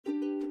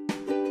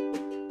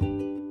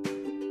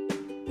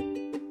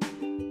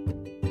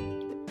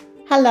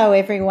Hello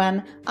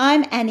everyone,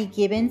 I'm Annie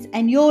Gibbins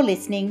and you're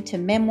listening to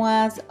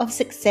Memoirs of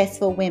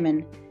Successful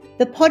Women,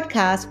 the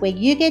podcast where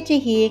you get to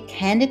hear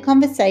candid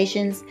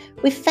conversations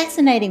with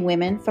fascinating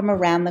women from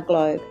around the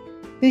globe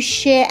who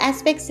share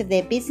aspects of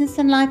their business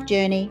and life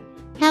journey,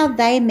 how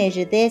they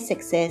measure their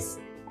success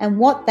and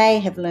what they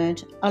have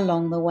learnt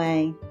along the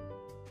way.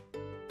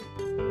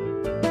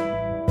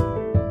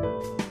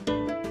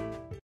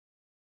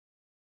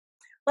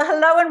 Well,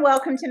 hello and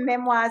welcome to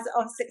Memoirs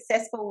of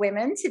Successful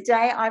Women.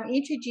 Today I'm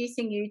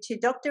introducing you to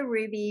Dr.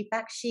 Ruby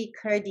Bakshi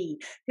Khurdi,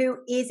 who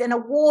is an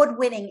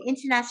award-winning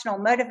international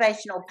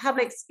motivational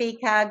public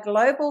speaker,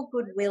 global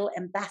Goodwill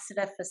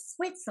ambassador for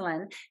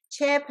Switzerland,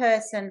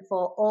 chairperson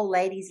for All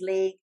Ladies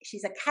League.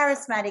 She's a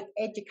charismatic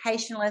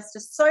educationist, a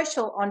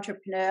social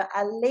entrepreneur,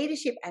 a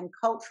leadership and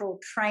cultural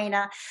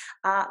trainer.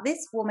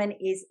 This woman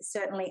is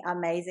certainly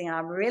amazing.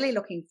 I'm really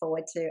looking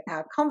forward to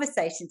our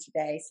conversation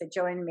today. So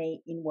join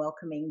me in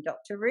welcoming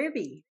Dr.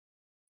 Ruby.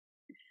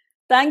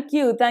 Thank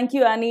you,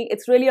 Annie.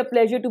 It's really a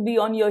pleasure to be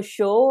on your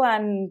show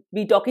and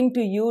be talking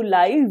to you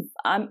live.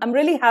 I'm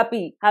really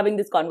happy having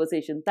this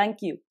conversation. Thank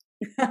you.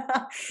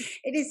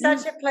 It is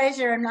such a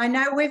pleasure, and I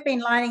know we've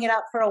been lining it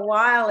up for a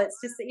while. It's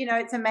just,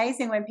 it's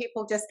amazing when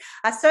people just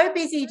are so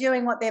busy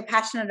doing what they're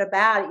passionate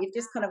about. You've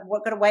just kind of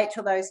got to wait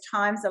till those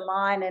times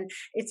align, and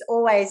it's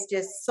always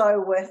just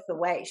so worth the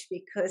wait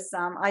because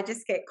I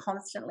just get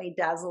constantly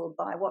dazzled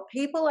by what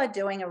people are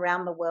doing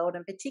around the world,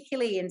 and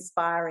particularly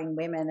inspiring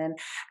women.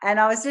 And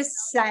I was just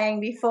saying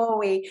before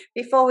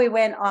we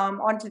went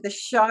onto the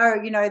show,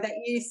 that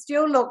you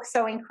still look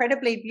so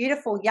incredibly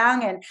beautiful,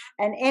 young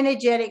and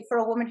energetic for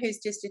a woman who's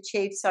just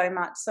achieved so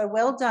much. So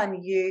well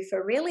done you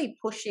for really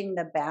pushing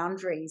the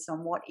boundaries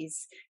on what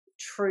is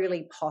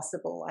truly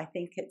possible. I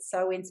think it's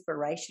so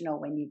inspirational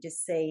when you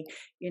just see,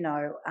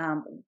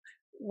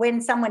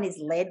 when someone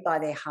is led by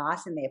their heart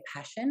and their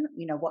passion,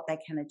 what they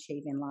can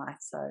achieve in life.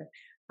 So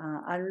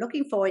I'm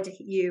looking forward to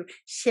you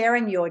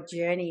sharing your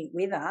journey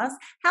with us.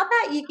 How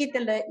about you give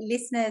the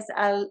listeners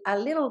a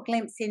little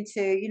glimpse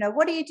into,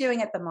 what are you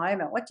doing at the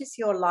moment? What does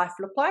your life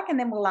look like? And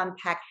then we'll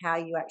unpack how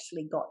you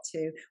actually got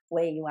to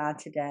where you are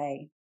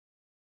today.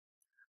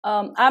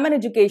 I'm an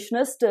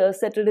educationist,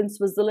 settled in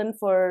Switzerland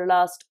for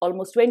last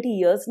almost 20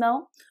 years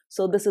now.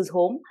 So this is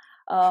home.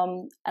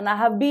 And I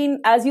have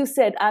been, as you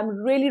said, I'm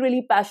really,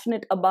 really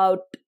passionate about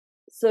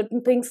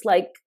certain things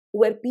like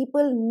where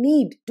people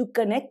need to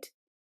connect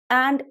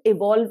and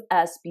evolve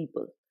as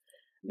people,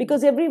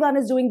 because everyone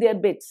is doing their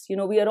bits.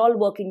 We are all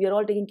working, we are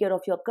all taking care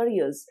of your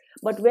careers.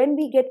 But when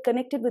we get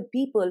connected with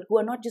people who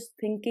are not just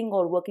thinking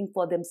or working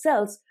for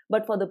themselves,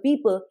 but for the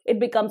people, it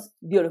becomes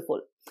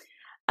beautiful.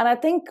 And I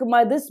think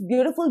this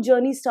beautiful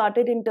journey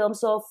started in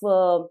terms of,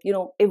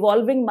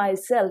 evolving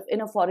myself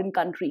in a foreign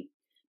country.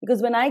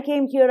 Because when I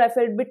came here, I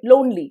felt a bit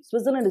lonely.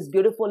 Switzerland is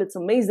beautiful, it's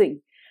amazing.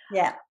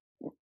 Yeah.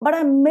 But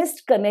I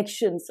missed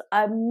connections.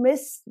 I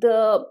missed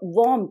the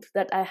warmth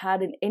that I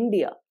had in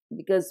India.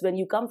 Because when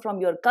you come from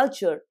your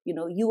culture,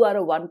 you are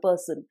a one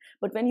person.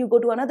 But when you go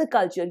to another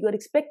culture, you are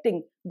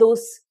expecting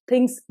those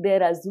things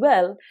there as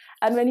well.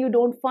 And when you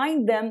don't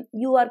find them,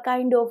 you are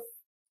kind of,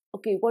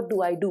 okay, what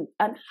do I do?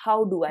 And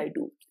how do I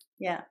do?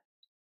 Yeah.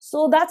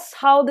 So that's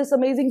how this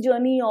amazing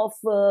journey of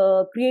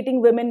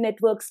creating women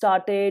network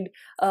started,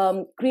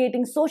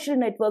 creating social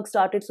network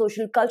started,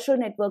 social cultural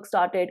network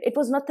started. It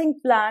was nothing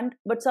planned,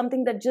 but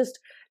something that just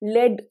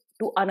led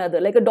to another,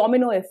 like a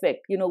domino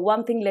effect.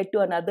 One thing led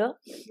to another.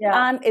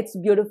 Yeah. And it's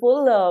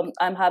beautiful.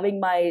 I'm having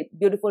my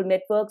beautiful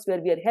networks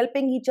where we are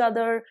helping each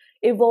other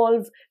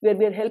evolve, where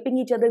we are helping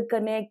each other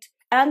connect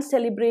and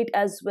celebrate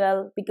as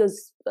well,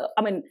 because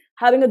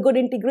having a good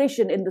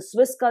integration in the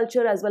Swiss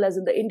culture as well as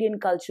in the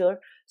Indian culture.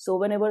 So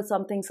whenever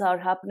some things are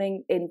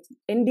happening in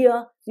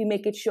India, we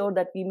make it sure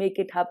that we make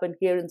it happen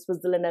here in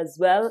Switzerland as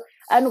well,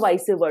 and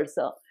vice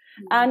versa.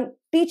 Mm-hmm. And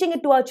teaching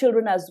it to our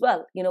children as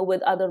well,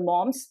 with other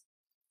moms.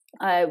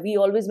 We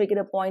always make it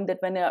a point that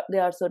when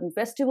there are certain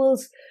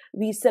festivals,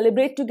 we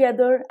celebrate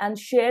together and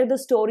share the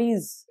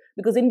stories.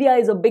 Because India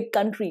is a big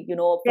country,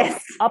 from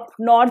yes. up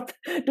north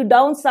to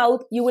down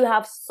south, you will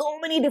have so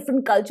many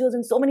different cultures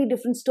and so many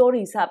different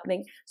stories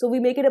happening. So we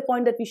make it a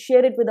point that we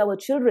share it with our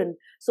children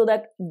so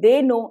that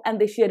they know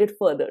and they share it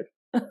further.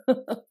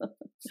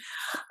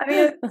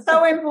 It's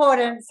so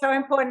important.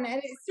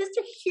 And it's just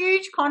a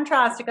huge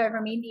contrast to go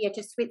from India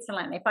to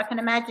Switzerland. If I can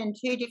imagine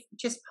two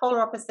just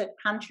polar opposite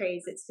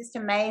countries, it's just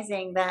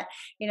amazing that,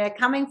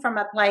 coming from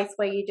a place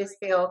where you just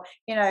feel,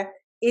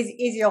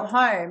 is your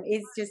home,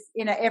 is just,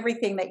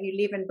 everything that you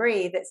live and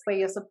breathe. It's where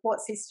your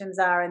support systems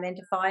are. And then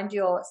to find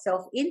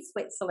yourself in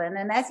Switzerland.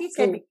 And as you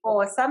said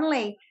before,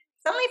 suddenly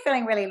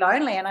feeling really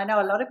lonely. And I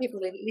know a lot of people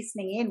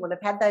listening in will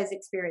have had those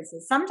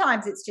experiences.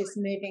 Sometimes it's just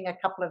moving a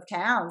couple of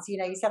towns, you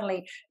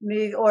suddenly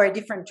move, or a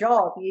different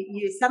job.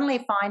 You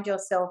suddenly find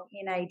yourself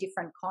in a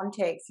different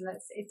context. And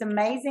it's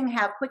amazing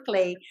how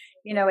quickly,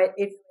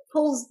 it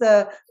pulls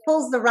the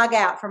rug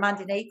out from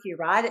underneath you,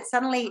 right? It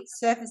suddenly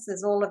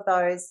surfaces all of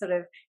those sort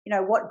of,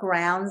 what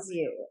grounds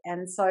you.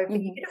 And so for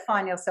you to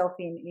find yourself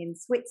in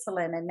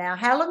Switzerland, and now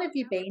how long have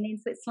you been in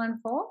Switzerland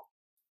for?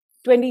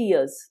 20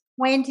 years.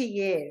 20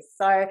 years.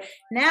 So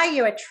now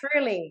you are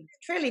truly,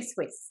 truly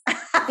Swiss.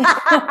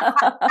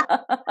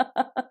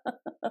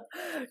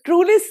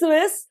 Truly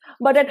Swiss,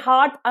 but at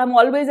heart, I'm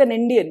always an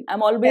Indian.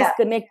 I'm always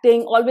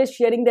connecting, always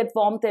sharing that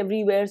warmth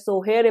everywhere.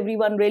 So here,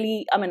 everyone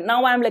really, I mean,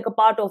 now I'm like a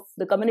part of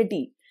the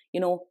community. You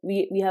know,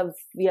 we have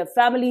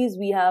families,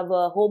 we have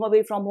home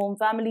away from home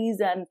families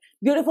and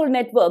beautiful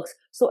networks.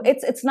 So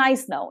it's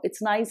nice now.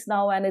 It's nice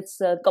now, and it's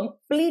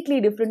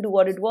completely different to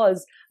what it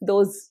was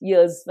those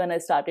years when I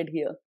started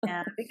here.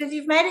 Yeah, because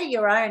you've made it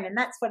your own, and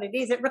that's what it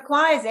is. It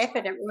requires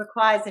effort. It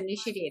requires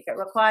initiative. It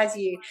requires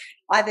you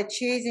either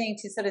choosing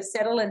to sort of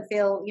settle and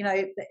feel, you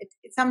know,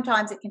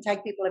 sometimes it can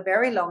take people a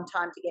very long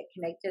time to get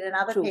connected, and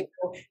other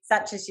people,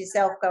 such as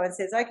yourself, go and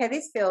says, okay,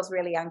 this feels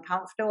really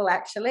uncomfortable.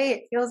 Actually,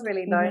 it feels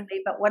really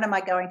lonely, but what am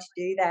I going to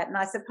do that? And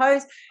I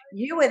suppose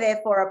you were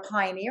therefore a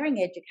pioneering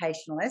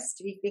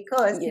educationalist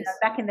because, you know,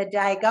 back in the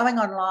day, going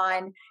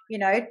online, you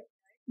know,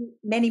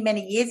 many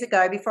years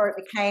ago, before it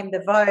became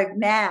the vogue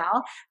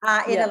now,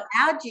 it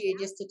allowed you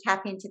just to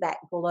tap into that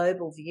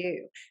global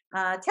view.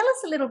 Tell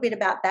us a little bit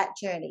about that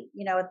journey,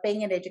 you know, of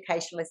being an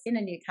educationalist in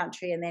a new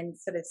country and then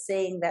sort of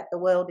seeing that the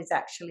world is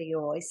actually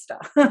your oyster.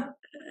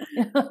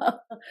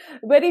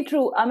 Very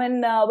true. I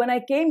mean, when I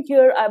came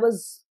here, I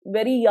was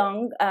very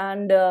young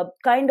and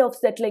kind of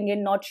settling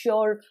in, not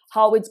sure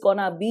how it's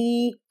gonna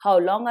be, how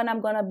long and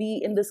I'm gonna be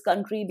in this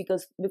country,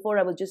 because before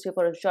I was just here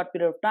for a short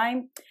period of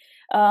time.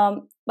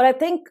 But I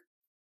think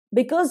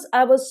because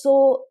I was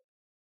so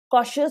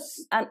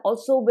cautious and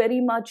also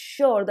very much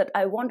sure that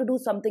I want to do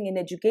something in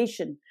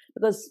education,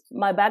 because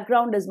my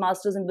background is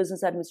Masters in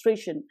Business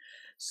Administration.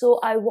 So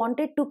I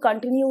wanted to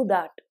continue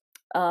that.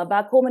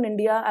 Back home in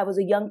India, I was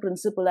a young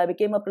principal. I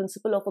became a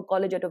principal of a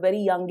college at a very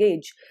young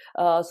age.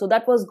 So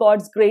that was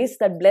God's grace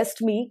that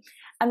blessed me.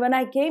 And when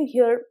I came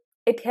here,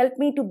 it helped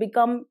me to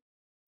become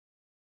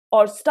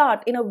or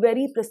start in a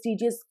very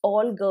prestigious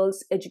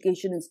all-girls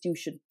education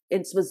institution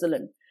in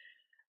Switzerland.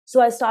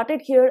 So I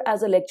started here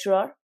as a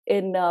lecturer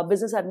in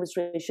business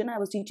administration. I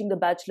was teaching the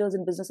bachelor's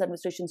in business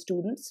administration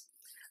students.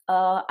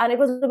 And it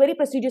was a very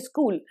prestigious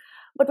school.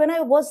 But when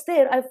I was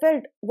there, I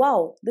felt,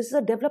 wow, this is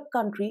a developed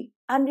country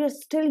and we are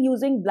still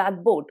using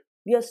blackboard.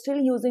 We are still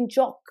using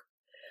chalk.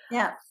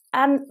 Yeah.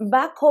 And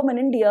back home in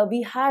India,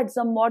 we had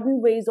some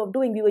modern ways of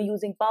doing. We were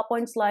using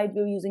PowerPoint slides,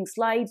 we were using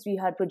slides, we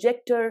had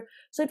projector.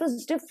 So it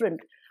was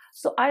different.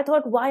 So I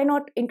thought, why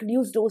not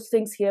introduce those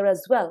things here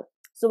as well?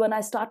 So when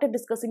I started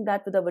discussing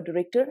that with our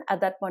director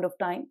at that point of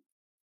time,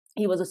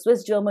 he was a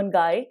Swiss-German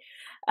guy,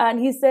 and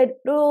he said,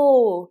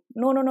 no,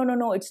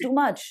 it's too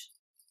much.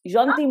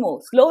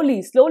 Gentimo,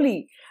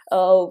 slowly.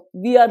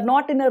 We are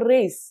not in a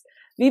race.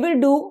 We will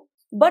do,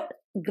 but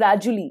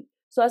gradually.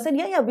 So I said,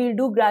 yeah, we'll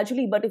do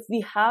gradually. But if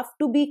we have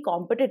to be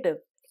competitive,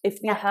 if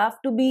we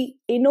have to be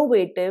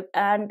innovative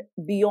and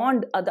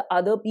beyond the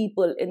other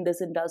people in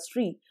this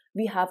industry,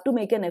 we have to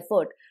make an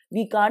effort.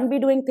 We can't be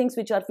doing things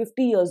which are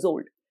 50 years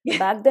old.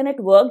 Back then it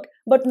worked,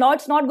 but now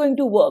it's not going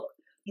to work.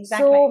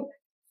 Exactly. So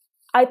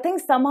I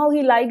think somehow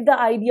he liked the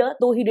idea,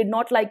 though he did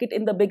not like it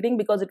in the beginning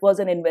because it was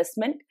an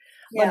investment.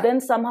 But then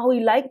somehow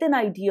he liked an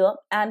idea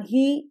and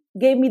he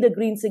gave me the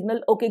green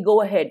signal. Okay,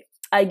 go ahead.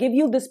 I give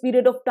you this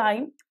period of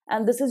time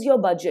and this is your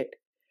budget.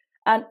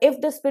 And if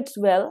this fits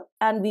well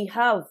and we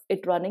have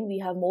it running, we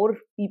have more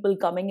people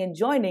coming and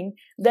joining,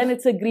 then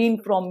it's a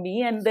green from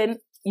me and then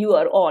you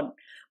are on.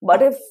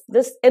 But if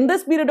in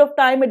this period of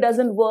time it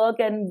doesn't work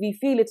and we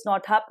feel it's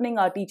not happening,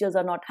 our teachers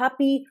are not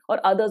happy or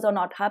others are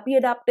not happy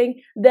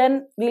adapting,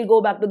 then we'll go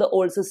back to the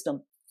old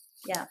system.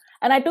 Yeah.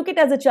 And I took it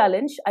as a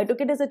challenge.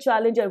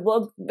 I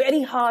worked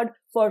very hard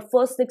for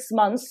first 6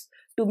 months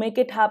to make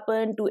it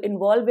happen, to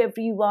involve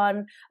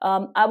everyone.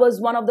 I was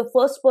one of the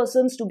first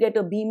persons to get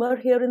a beamer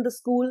here in the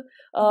school.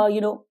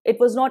 It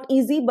was not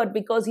easy, but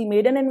because he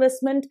made an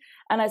investment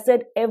and I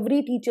said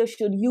every teacher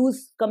should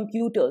use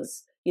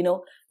computers.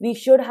 We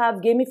should have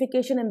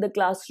gamification in the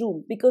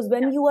classroom, because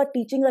when you are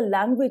teaching a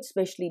language,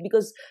 especially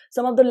because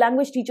some of the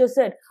language teachers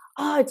said,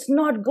 it's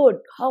not good.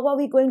 How are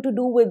we going to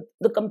do with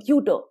the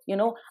computer?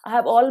 I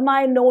have all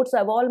my notes, I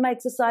have all my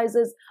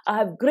exercises, I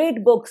have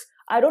great books.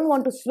 I don't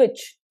want to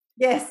switch.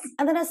 Yes.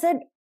 And then I said,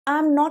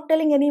 I'm not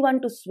telling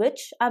anyone to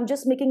switch. I'm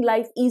just making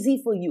life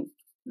easy for you.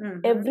 Mm-hmm.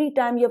 Every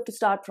time you have to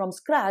start from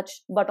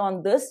scratch, but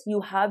on this,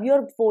 you have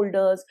your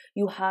folders,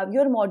 you have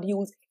your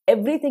modules,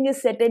 everything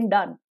is set and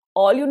done.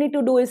 All you need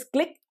to do is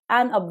click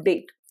and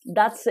update.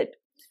 That's it.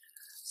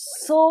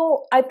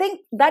 So I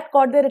think that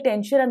caught their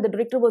attention and the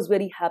director was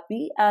very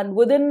happy. And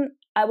within,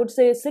 I would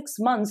say, 6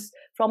 months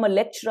from a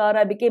lecturer,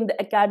 I became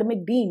the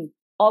academic dean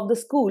of the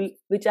school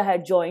which I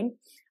had joined.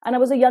 And I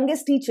was the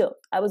youngest teacher.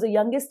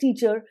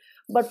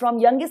 But from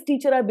youngest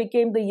teacher, I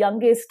became the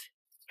youngest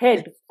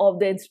head of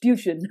the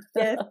institution.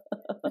 Yes.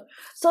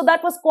 So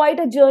that was quite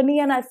a journey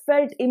and I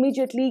felt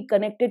immediately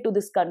connected to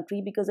this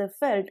country because I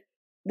felt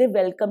they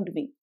welcomed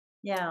me.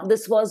 Yeah.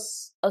 This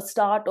was a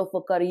start of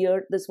a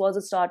career. This was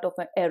a start of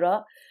an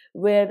era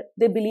where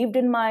they believed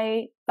in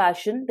my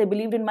passion. They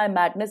believed in my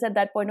madness at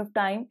that point of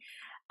time.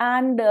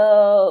 And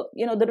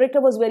the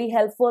director was very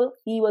helpful.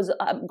 He was,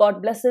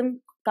 God bless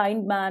him,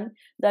 kind man,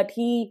 that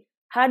he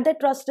had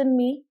that trust in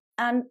me,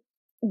 and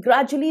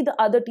gradually the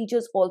other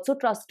teachers also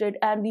trusted,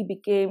 and we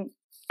became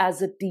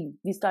as a team.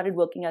 We started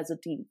working as a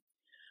team.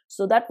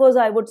 So that was,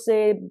 I would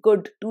say,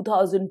 good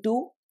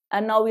 2002,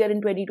 and now we are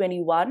in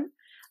 2021.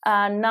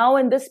 And now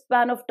in this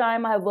span of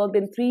time, I have worked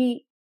in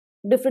 3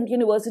 different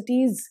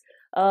universities.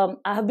 I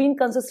have been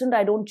consistent.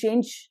 I don't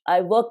change.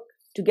 I work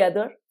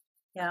together.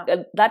 Yeah.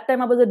 At that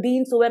time I was a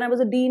dean. So when I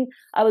was a dean,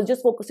 I was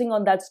just focusing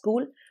on that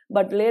school.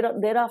 But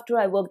thereafter,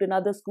 I worked in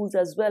other schools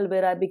as well,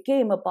 where I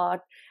became a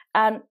part.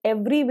 And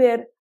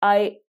everywhere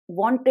I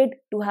wanted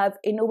to have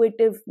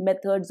innovative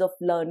methods of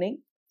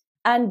learning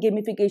and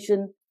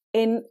gamification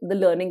in the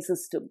learning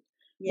system.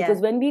 Yeah.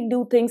 Because when we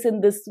do things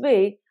in this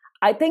way,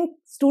 I think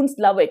students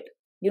love it.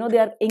 They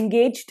are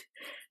engaged,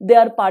 they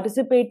are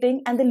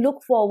participating, and they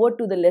look forward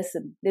to the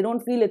lesson. They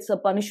don't feel it's a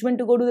punishment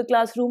to go to the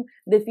classroom.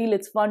 They feel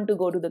it's fun to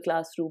go to the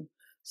classroom.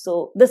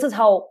 So this is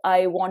how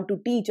I want to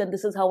teach, and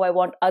this is how I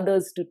want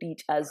others to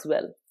teach as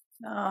well.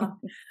 Oh,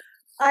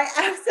 I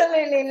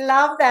absolutely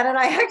love that, and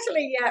I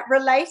actually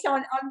relate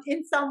on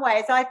in some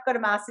ways. I've got a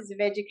Master's of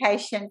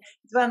Education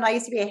as well, and I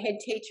used to be a head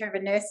teacher of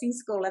a nursing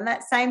school, and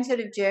that same sort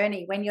of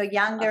journey when you're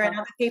younger and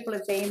other people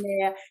have been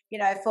there,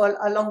 for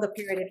a longer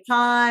period of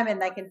time,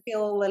 and they can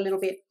feel a little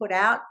bit put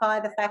out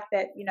by the fact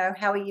that,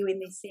 how are you in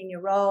this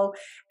senior role?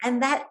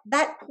 And that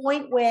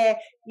point where,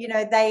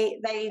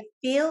 they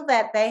feel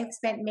that they've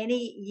spent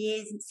many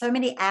years and so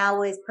many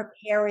hours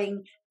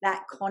preparing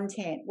that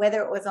content,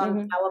 whether it was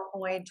on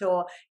PowerPoint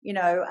or,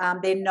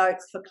 their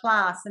notes for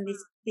class, and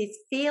this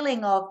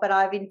feeling of, but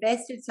I've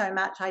invested so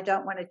much, I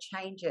don't want to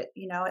change it.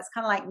 It's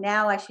kind of like,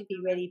 now I should be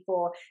ready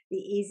for the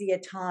easier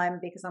time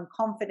because I'm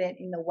confident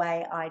in the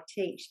way I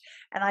teach.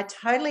 And I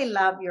totally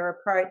love your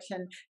approach,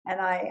 and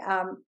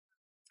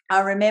I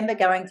remember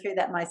going through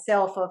that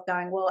myself, of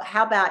going, well,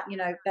 how about,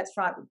 that's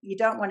right, you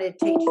don't want to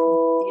teach,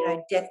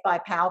 death by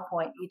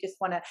PowerPoint. You just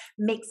want to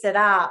mix it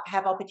up,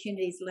 have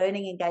opportunities,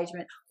 learning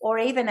engagement, or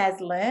even as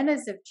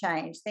learners have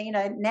changed. So,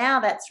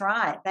 now that's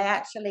right. They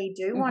actually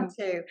do want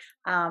to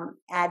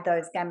add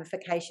those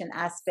gamification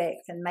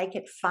aspects and make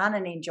it fun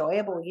and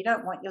enjoyable. You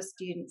don't want your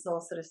students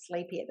all sort of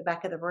sleepy at the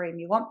back of the room.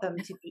 You want them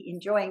to be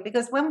enjoying,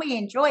 because when we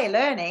enjoy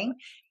learning,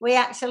 we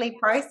actually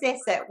process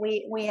it.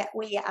 We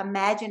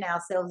imagine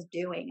ourselves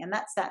doing. And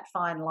that's that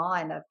fine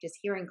line of just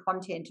hearing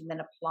content and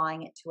then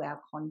applying it to our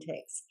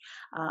context.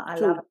 I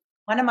love it.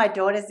 One of my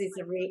daughters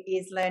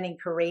is learning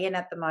Korean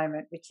at the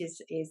moment, which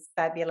is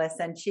fabulous,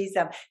 and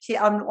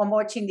I'm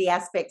watching the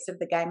aspects of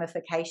the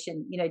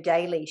gamification,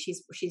 daily.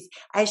 She's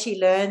as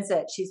she learns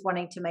it, she's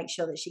wanting to make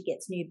sure that she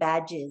gets new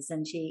badges,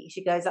 and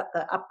she goes up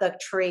the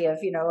tree of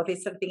of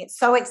this sort of thing. It's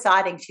so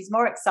exciting. She's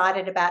more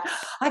excited about,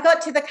 I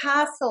got to the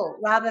castle,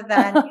 rather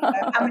than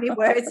how many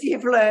words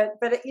you've learned.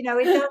 But it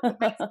does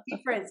make a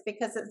difference,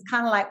 because it's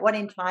kind of like what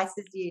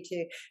entices you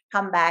to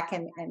come back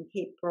and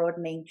keep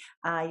broadening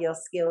your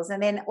skills.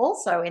 And then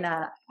also in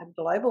a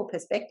global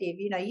perspective,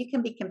 you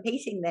can be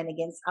competing then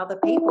against other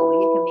people.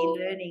 You can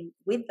be learning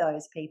with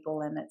those people,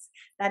 and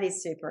that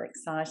is super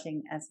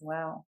exciting as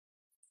well.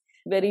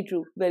 Very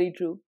true, very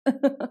true. So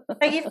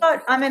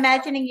I'm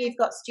imagining you've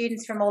got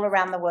students from all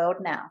around the world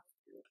now.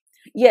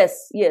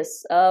 Yes.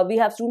 We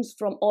have students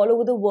from all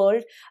over the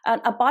world.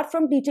 And apart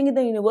from teaching in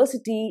the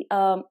university,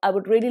 I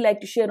would really like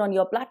to share on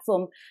your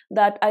platform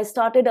that I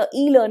started an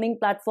e-learning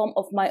platform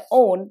of my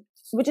own,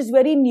 which is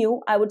very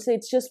new. I would say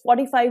it's just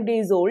 45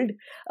 days old.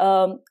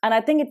 And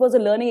I think it was a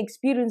learning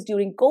experience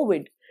during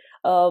COVID.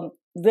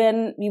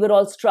 When we were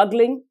all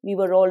struggling, we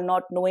were all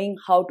not knowing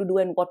how to do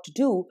and what to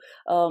do,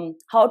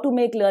 how to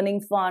make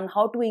learning fun,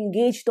 how to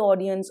engage the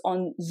audience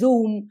on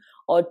Zoom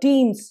or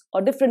Teams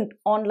or different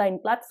online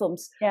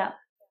platforms. Yeah.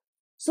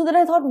 So then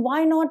I thought,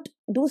 why not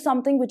do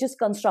something which is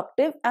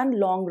constructive and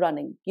long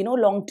running,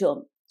 long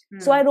term.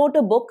 So I wrote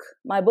a book.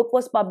 My book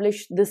was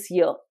published this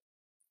year,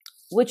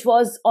 which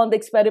was on the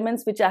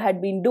experiments which I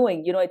had been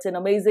doing. It's an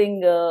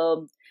amazing,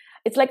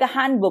 it's like a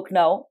handbook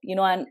now,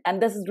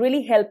 and this is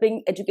really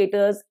helping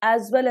educators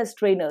as well as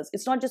trainers.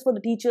 It's not just for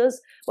the teachers,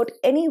 but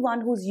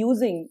anyone who's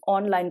using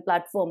online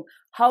platform,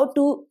 how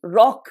to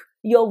rock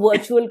your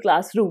virtual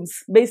classrooms,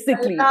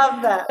 basically. I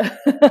love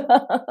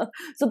that.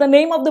 So the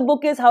name of the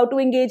book is How to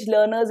Engage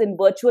Learners in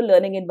Virtual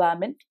Learning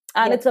Environment.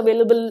 And It's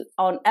available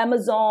on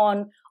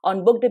Amazon,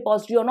 on Book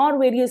Depository, on all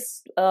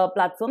various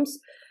platforms.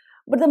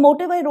 But the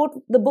motive I wrote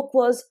the book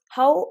was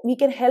how we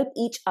can help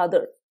each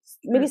other.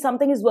 Maybe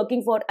something is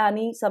working for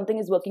Annie, something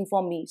is working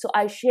for me. So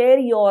I share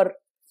your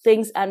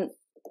things and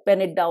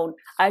pen it down.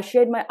 I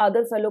shared my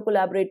other fellow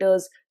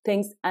collaborators'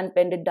 things and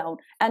penned it down.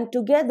 And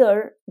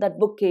together that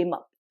book came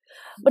up.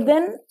 But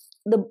then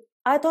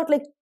I thought,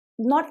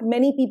 not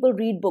many people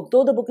read book.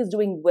 Though the book is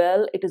doing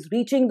well, it is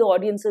reaching the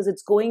audiences,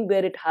 it's going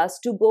where it has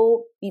to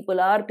go. People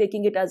are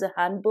taking it as a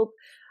handbook.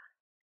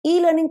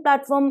 E-learning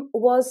platform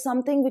was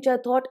something which I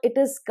thought it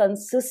is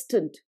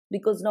consistent,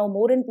 because now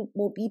more and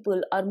more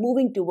people are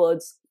moving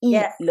towards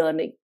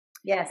e-learning.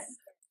 Yes.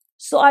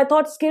 So I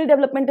thought skill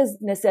development is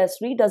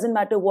necessary. Doesn't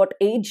matter what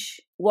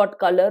age, what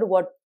color,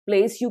 what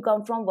place you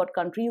come from, what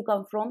country you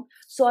come from.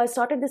 So I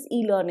started this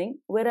e-learning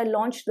where I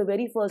launched the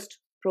very first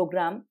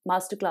program,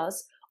 masterclass,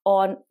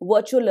 on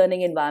virtual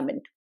learning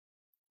environment,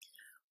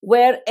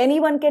 where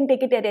anyone can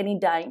take it at any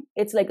time.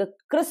 It's like a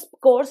crisp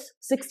course,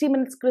 60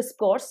 minutes crisp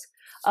course.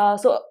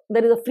 So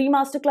there is a free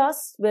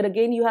masterclass where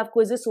again you have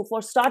quizzes. So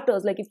for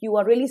starters, like if you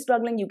are really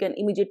struggling, you can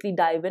immediately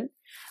dive in.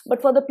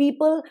 But for the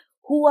people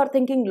who are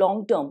thinking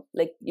long term,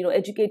 like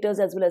educators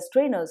as well as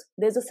trainers,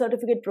 there's a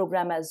certificate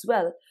program as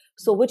well.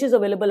 So which is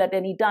available at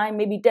any time,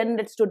 maybe 10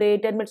 minutes today,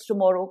 10 minutes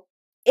tomorrow.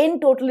 In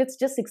total, it's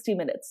just 60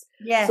 minutes.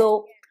 Yes.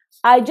 So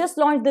I just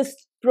launched this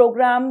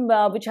program,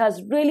 which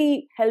has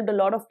really helped a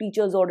lot of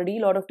teachers already.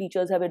 A lot of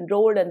teachers have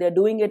enrolled and they're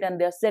doing it and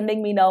they're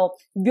sending me now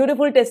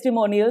beautiful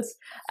testimonials.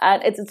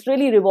 And it's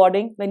really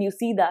rewarding when you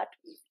see that.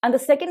 And the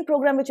second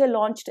program which I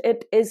launched,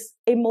 it is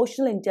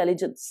emotional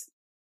intelligence.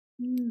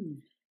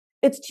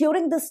 It's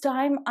during this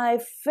time I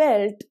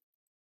felt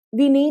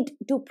we need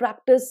to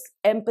practice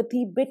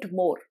empathy a bit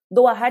more.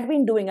 Though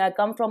I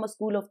come from a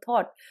school of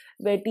thought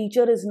where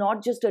teacher is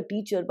not just a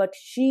teacher, but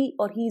she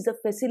or he is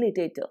a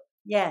facilitator.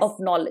 Yes. Of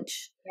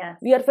knowledge. Yes.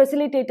 We are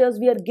facilitators.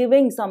 We are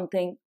giving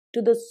something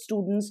to the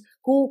students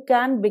who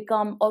can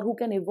become or who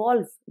can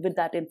evolve with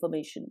that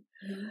information.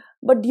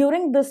 But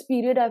during this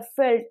period, I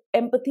felt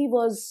empathy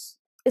is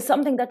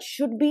something that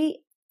should be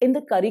in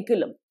the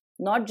curriculum,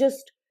 not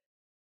just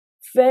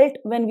felt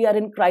when we are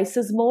in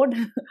crisis mode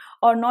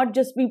or not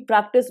just be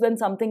practiced when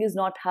something is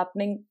not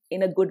happening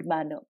in a good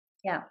manner.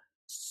 Yeah.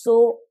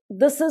 So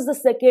this is the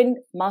second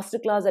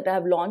masterclass that I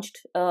have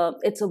launched.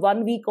 It's a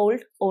 1 week old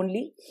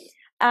only.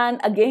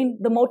 And again,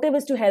 the motive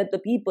is to help the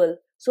people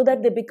so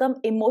that they become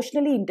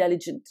emotionally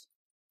intelligent.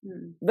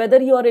 Whether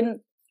you are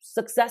in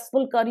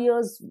successful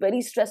careers,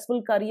 very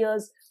stressful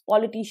careers,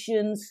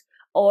 politicians,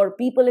 or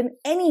people in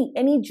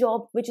any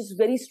job which is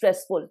very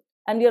stressful,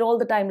 and we are all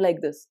the time like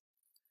this.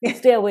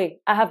 Stay away,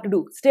 I have to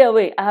do. Stay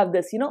away, I have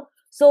this,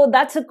 So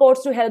that's a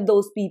course to help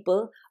those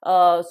people.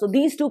 So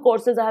these two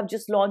courses I have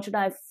just launched, and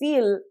I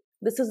feel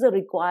this is a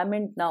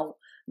requirement now.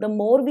 The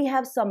more we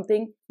have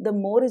something, the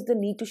more is the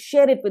need to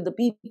share it with the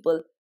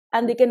people,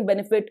 and they can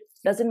benefit.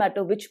 Doesn't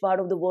matter which part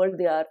of the world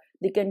they are,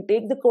 they can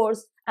take the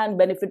course and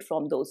benefit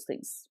from those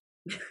things.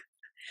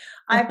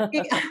 I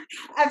think,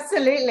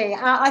 absolutely.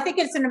 I think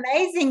it's an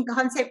amazing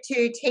concept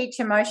to teach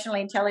emotional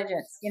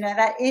intelligence.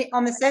 That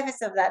on the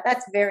surface of that,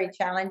 that's very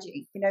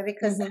challenging.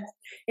 Because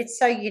it's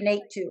so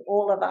unique to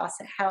all of us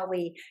how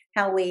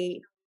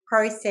we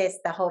process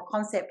the whole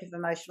concept of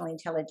emotional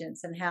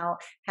intelligence and how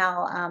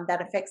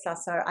that affects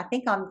us. So I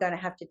think I'm going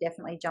to have to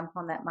definitely jump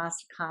on that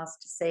masterclass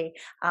to see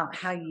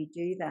how you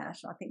do that.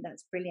 I think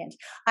that's brilliant.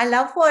 I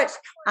love what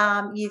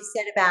you've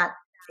said about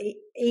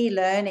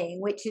e-learning,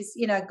 which is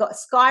got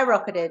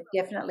skyrocketed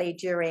definitely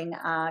during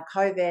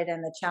COVID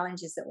and the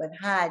challenges that we've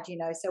had.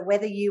 So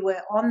whether you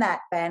were on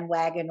that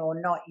bandwagon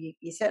or not,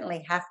 you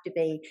certainly have to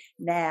be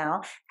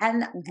now.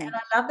 And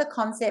I love the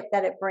concept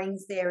that it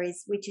brings there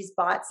which is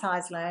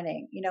bite-sized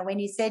learning. When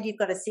you said you've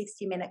got a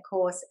 60-minute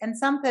course, and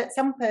some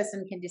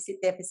person can just sit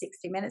there for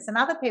 60 minutes, and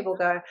other people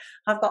go,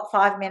 I've got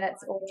 5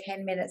 minutes or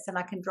 10 minutes, and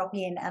I can drop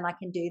in and I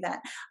can do that.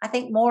 I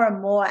think more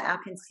and more our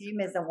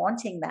consumers are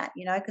wanting that,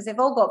 because they've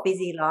all got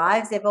busy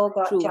lives, they've all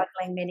got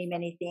juggling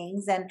many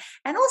things,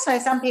 and also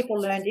some people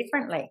learn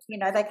differently.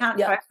 They can't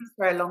focus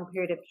for a long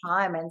period of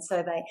time, and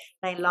so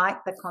they like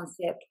the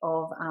concept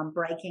of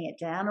breaking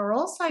it down, or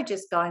also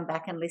just going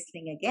back and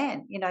listening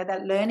again.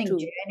 That learning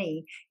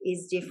journey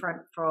is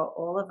different for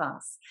all of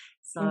us.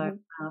 So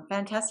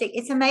fantastic.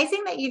 It's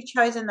amazing that you've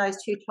chosen those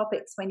two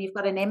topics when you've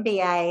got an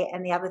MBA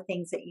and the other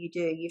things that you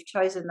do. You've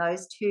chosen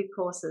those two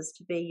courses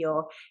to be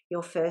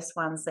your first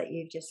ones that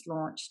you've just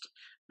launched.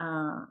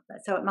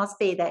 So it must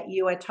be that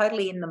you are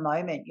totally in the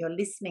moment. You're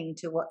listening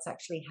to what's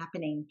actually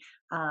happening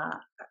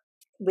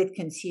with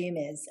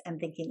consumers and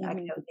thinking,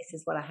 okay, this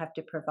is what I have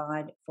to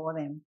provide for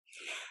them.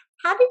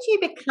 How did you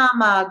become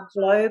a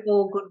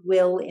global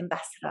Goodwill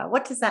ambassador?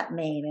 What does that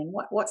mean, and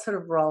what sort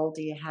of role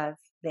do you have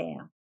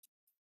there?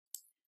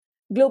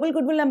 Global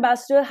Goodwill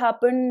Ambassador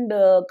happened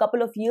a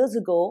couple of years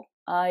ago.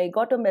 I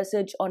got a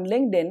message on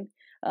LinkedIn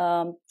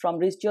from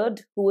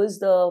Richard, who is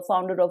the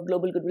founder of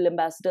Global Goodwill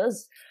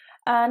Ambassadors.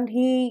 And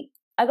when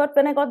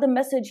I got the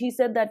message, he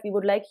said that we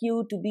would like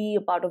you to be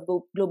a part of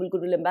Global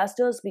Goodwill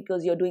Ambassadors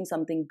because you're doing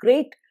something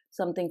great,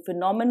 something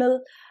phenomenal,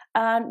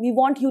 and we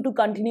want you to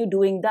continue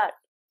doing that.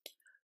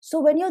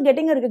 So when you're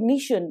getting a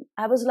recognition,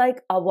 I was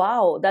like, oh,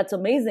 wow, that's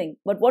amazing.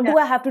 But what do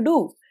I have to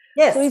do?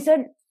 Yes. So he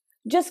said,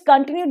 just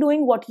continue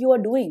doing what you are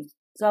doing.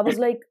 So I was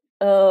like,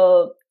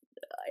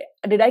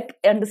 did I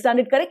understand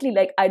it correctly?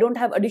 Like, I don't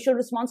have additional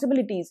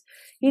responsibilities.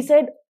 He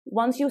said,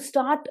 once you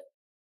start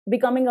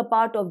becoming a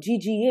part of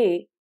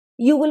GGA,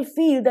 you will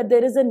feel that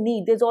there is a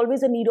need. There's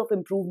always a need of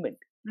improvement.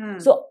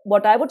 So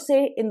what I would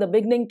say in the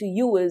beginning to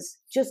you is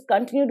just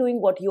continue doing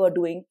what you are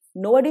doing.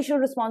 No additional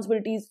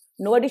responsibilities,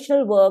 no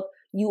additional work.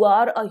 You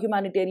are a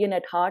humanitarian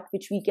at heart,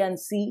 which we can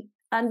see,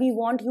 and we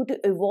want you to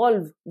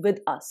evolve with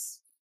us.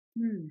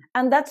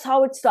 And that's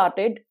how it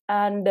started.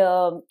 And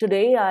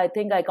today, I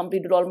think I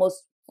completed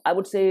almost, I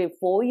would say,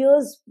 4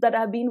 years that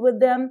I've been with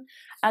them.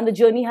 And the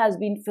journey has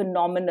been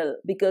phenomenal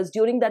because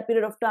during that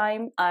period of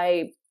time,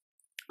 I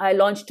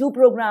launched 2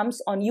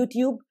 programs on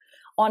YouTube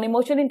on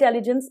emotional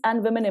intelligence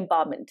and women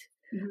empowerment.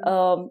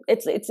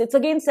 It's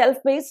again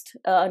self-paced,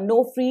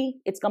 no free.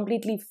 It's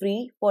completely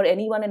free for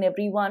anyone and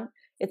everyone.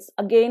 It's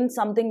again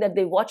something that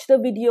they watch the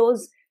videos,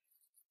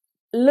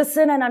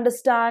 listen and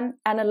understand,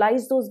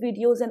 analyze those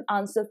videos, and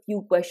answer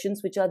few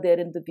questions which are there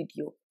in the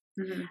video.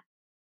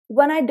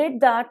 When I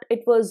did that,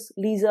 it was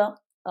Lisa,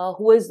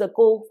 who is the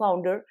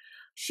co-founder.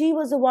 She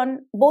was the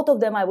one, both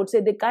of them, I would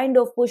say, they kind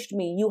of pushed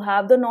me. You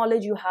have the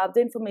knowledge, you have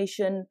the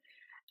information,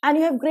 and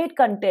you have great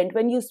content.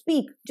 When you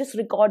speak, just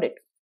record it.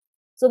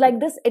 So like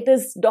this, it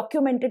is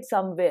documented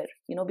somewhere,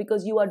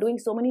 because you are doing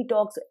so many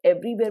talks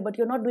everywhere, but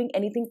you're not doing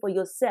anything for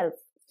yourself.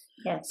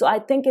 Yes. So I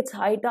think it's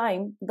high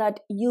time that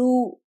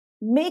you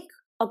make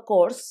a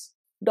course,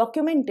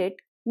 document it,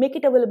 make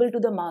it available to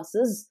the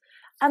masses.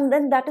 And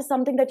then that is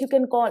something that you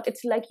can call,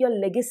 it's like your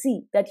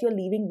legacy that you're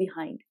leaving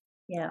behind.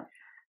 Yeah.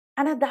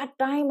 And at that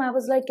time, I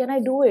was like, can I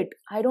do it?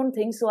 I don't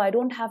think so. I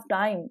don't have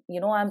time.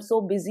 I'm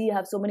so busy. I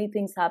have so many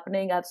things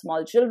happening. I have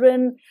small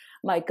children,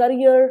 my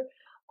career,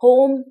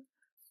 home.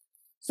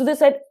 So they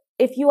said,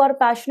 if you are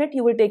passionate,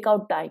 you will take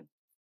out time.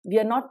 We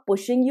are not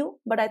pushing you,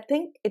 but I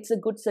think it's a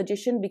good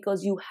suggestion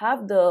because you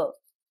have the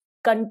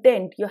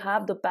content, you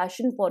have the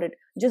passion for it.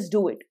 Just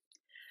do it.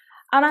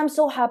 And I'm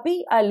so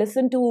happy. I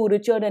listened to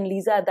Richard and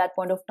Lisa at that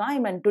point of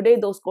time. And today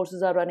those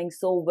courses are running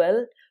so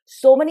well.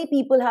 So many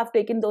people have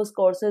taken those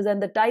courses,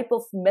 and the type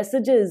of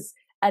messages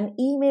and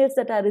emails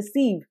that I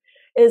receive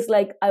is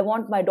like, I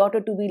want my daughter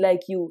to be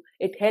like you.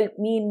 It helped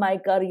me in my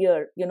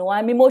career.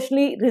 I'm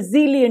emotionally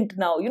resilient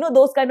now.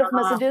 Those kind of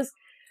messages.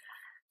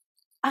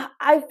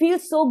 I feel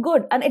so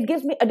good. And it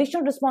gives me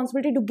additional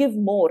responsibility to give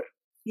more.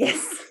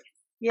 Yes.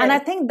 And I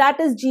think that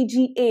is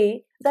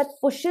GGA that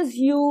pushes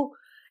you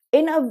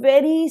in a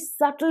very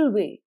subtle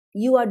way.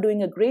 You are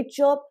doing a great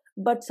job,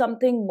 but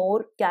something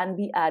more can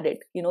be added.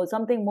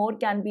 Something more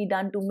can be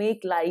done to make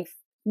life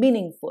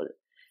meaningful.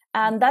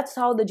 And that's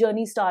how the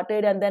journey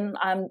started. And then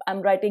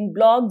I'm writing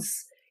blogs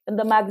in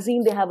the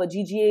magazine. They have a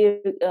GGA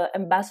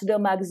ambassador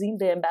magazine,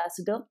 the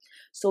ambassador.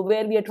 So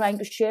where we are trying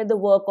to share the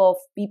work of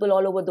people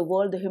all over the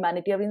world, the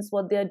humanitarians,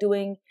 what they're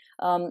doing.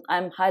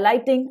 I'm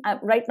highlighting.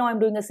 Right now I'm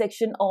doing a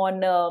section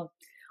on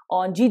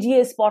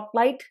GGA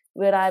Spotlight,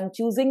 where I'm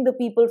choosing the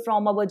people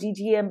from our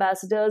GGA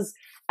ambassadors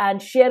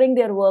and sharing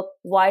their work,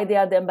 why they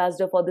are the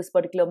ambassador for this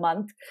particular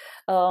month,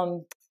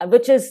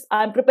 which is,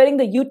 I'm preparing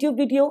the YouTube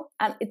video,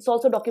 and it's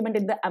also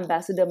documented in the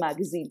ambassador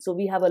magazine. So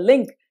we have a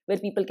link where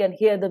people can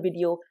hear the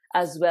video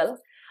as well.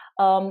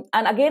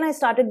 And again, I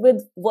started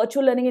with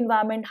virtual learning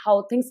environment,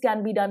 how things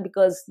can be done,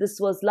 because this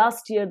was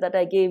last year that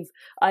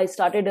I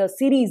started a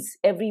series.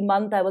 Every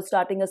month I was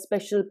starting a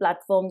special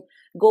platform.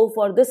 Go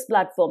for this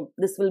platform.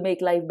 This will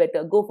make life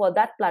better. Go for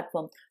that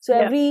platform. So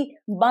every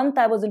month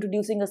I was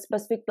introducing a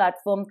specific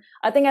platform.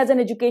 I think as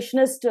an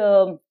educationist,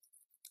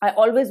 I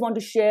always want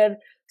to share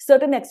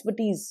certain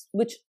expertise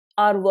which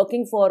are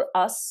working for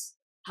us,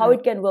 how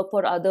it can work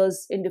for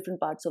others in different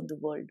parts of the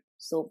world.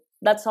 So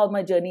that's how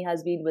my journey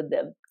has been with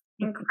them.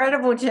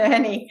 Incredible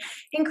journey.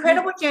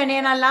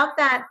 And I love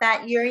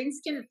that your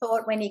instant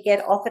thought when you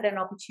get offered an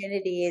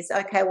opportunity is,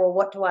 okay, well,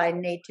 what do I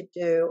need to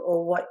do,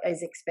 or what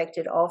is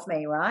expected of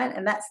me, right?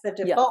 And that's the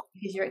default,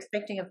 because you're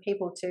expecting of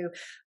people to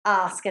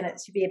ask, and it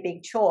should be a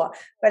big chore.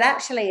 But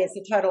actually it's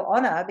a total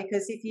honor,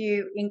 because if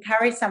you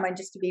encourage someone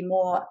just to be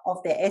more of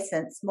their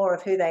essence, more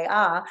of who they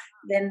are,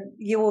 then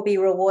you will be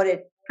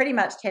rewarded pretty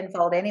much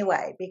tenfold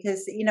anyway,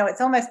 because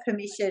it's almost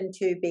permission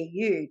to be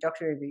you,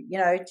 Dr.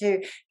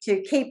 Ubu,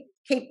 to keep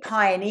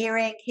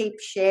pioneering, keep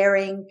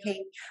sharing,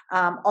 keep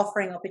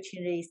offering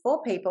opportunities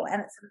for people.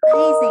 And it's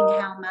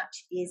amazing how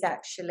much is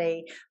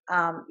actually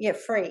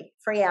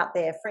free out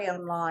there, free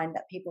online,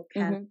 that people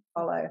can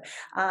follow.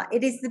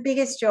 It is the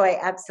biggest joy,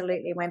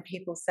 absolutely, when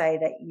people say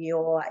that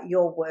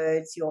your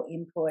words, your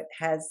input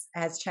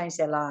has changed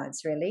their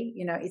lives, really.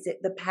 Is it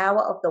the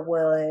power of the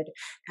word,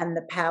 and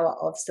the power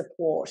of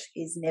support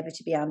is never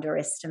to be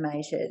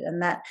underestimated.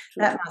 And that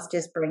must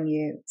just bring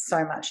you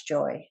so much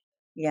joy.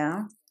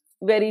 Yeah.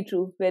 Very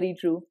true. Very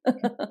true.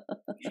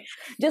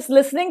 Just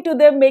listening to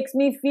them makes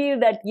me feel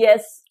that,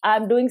 yes,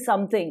 I'm doing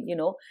something,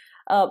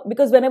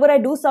 because whenever I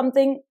do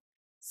something,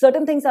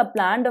 certain things are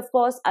planned. Of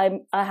course, I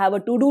have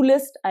a to-do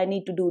list. I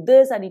need to do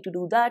this. I need to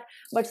do that.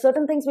 But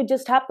certain things will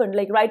just happen,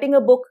 like writing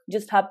a book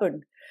just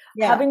happened.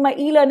 Yeah. Having my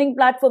e-learning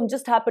platform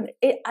just happened.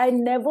 I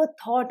never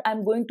thought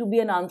I'm going to be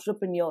an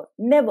entrepreneur.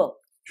 Never.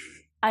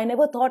 I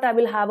never thought I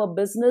will have a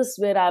business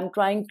where I'm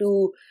trying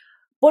to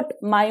put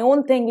my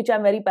own thing, which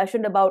I'm very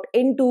passionate about,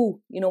 into,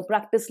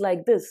 practice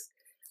like this.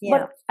 Yeah.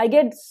 But I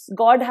guess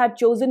God had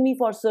chosen me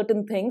for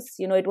certain things.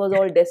 It was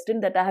all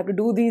destined that I have to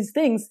do these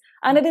things.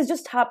 And it is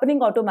just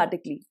happening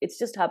automatically. It's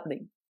just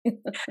happening.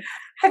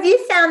 Have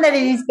you found that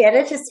it is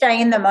better to stay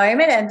in the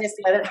moment and just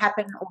let it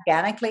happen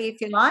organically,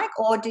 if you like?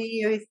 Or do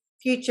you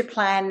future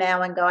plan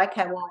now and go,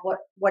 okay, well,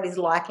 what is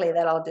likely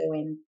that I'll do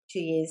in 2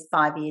 years,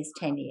 5 years,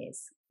 10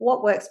 years?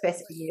 What works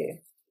best for you?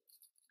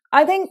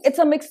 I think it's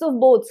a mix of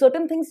both.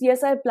 Certain things,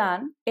 yes, I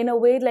plan in a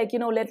way, like,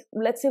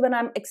 let's say when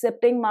I'm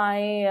accepting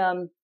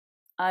my,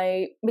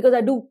 because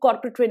I do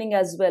corporate training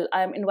as well,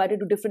 I'm invited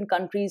to different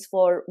countries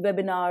for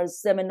webinars,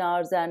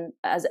 seminars, and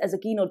as a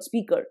keynote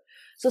speaker.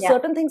 So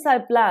certain things I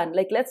plan,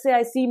 like let's say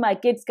I see my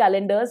kids'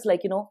 calendars,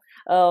 like,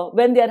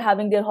 when they are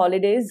having their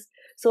holidays,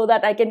 so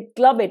that I can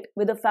club it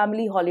with a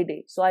family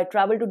holiday. So I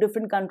travel to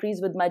different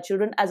countries with my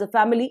children. As a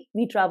family,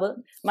 we travel.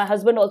 My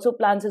husband also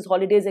plans his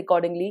holidays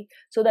accordingly,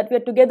 so that we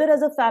are together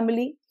as a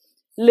family,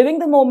 living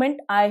the moment.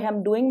 I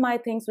am doing my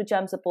things which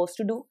I'm supposed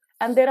to do,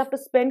 and thereafter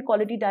spend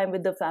quality time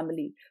with the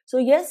family. So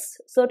yes,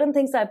 certain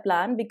things I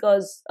plan,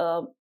 because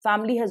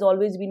family has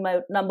always been my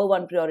number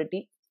one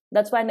priority.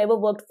 That's why I never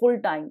worked full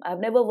time. I've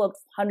never worked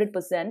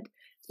 100%.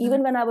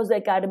 Even when I was the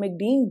academic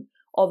dean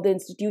of the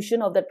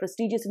institution, of that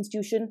prestigious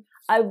institution,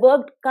 I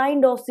worked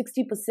kind of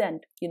 60%,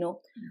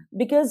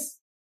 because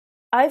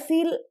I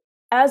feel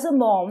as a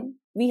mom,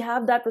 we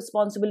have that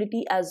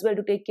responsibility as well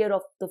to take care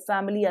of the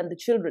family and the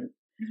children.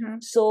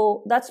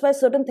 So that's why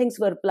certain things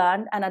were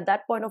planned. And at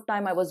that point of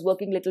time, I was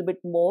working a little bit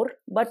more,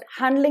 but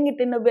handling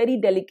it in a very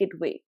delicate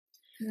way.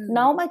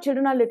 Now my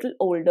children are a little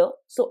older.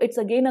 So it's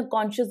again a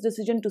conscious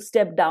decision to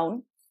step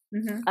down.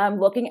 I'm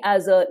working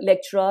as a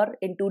lecturer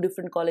in 2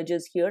 different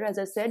colleges here, as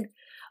I said.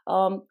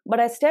 But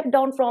I stepped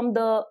down from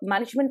the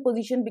management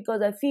position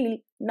because I feel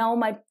now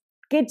my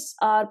kids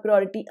are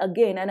priority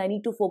again, and I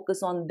need to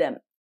focus on them.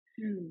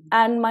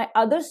 And my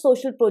other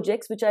social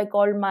projects, which I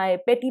call my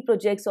petty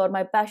projects or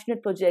my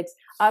passionate projects,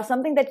 are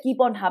something that keep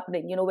on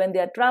happening. When they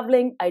are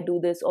traveling, I do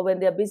this, or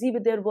when they are busy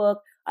with their work,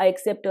 I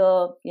accept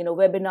a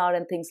webinar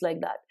and things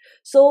like that.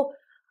 So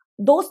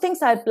those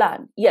things I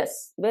plan.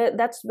 Yes,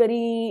 that's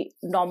very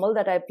normal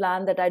that I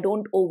plan, that I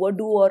don't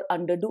overdo or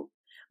underdo.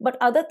 But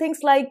other things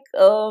like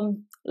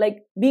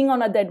being on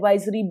the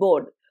advisory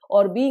board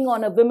or being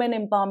on a women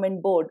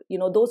empowerment board,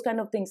 those kind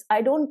of things,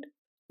 I don't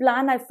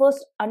plan. I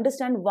first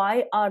understand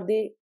why are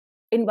they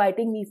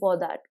inviting me for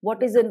that?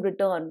 What is in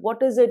return?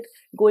 What is it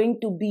going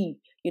to be?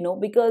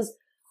 Because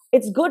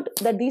it's good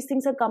that these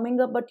things are coming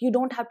up, but you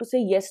don't have to say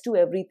yes to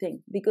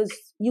everything, because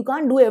you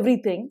can't do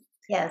everything.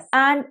 Yes.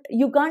 And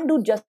you can't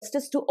do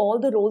justice to all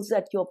the roles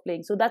that you're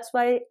playing. So that's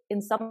why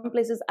in some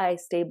places I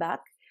stay back.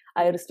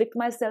 I restrict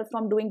myself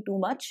from doing too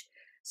much,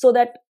 so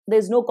that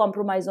there's no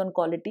compromise on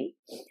quality.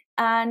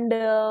 And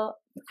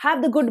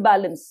have the good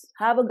balance.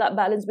 Have a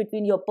balance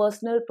between your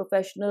personal,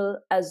 professional,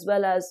 as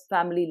well as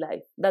family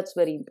life. That's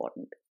very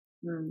important.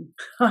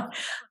 I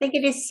think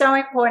it is so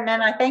important,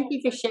 and I thank you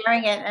for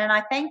sharing it, and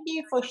I thank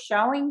you for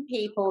showing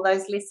people,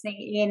 those listening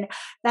in,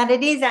 that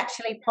it is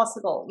actually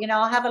possible.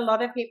 I'll have a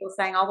lot of people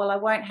saying, oh, well, I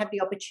won't have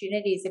the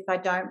opportunities if I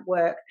don't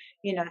work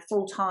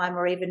full time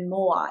or even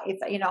more. If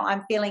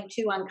I'm feeling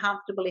too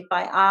uncomfortable if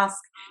I ask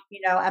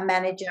a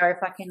manager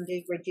if I can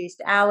do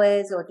reduced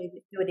hours, or do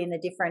it in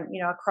a different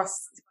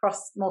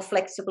across more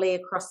flexibly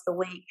across the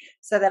week,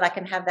 so that I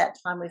can have that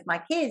time with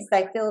my kids.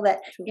 They feel that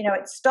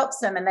it stops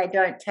them and they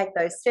don't take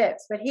those steps.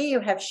 But here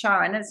you have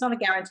shown, and it's not a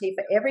guarantee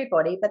for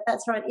everybody, but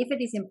that's right, if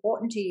it is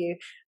important to you,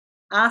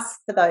 ask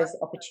for those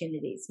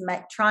opportunities,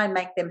 try and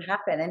make them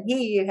happen. And here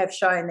you have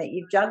shown that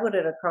you've juggled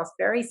it across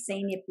very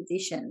senior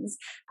positions,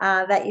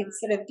 that you've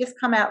sort of just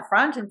come out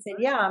front and said,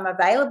 yeah, I'm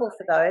available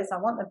for those, I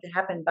want them to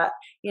happen, but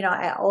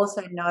I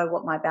also know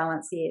what my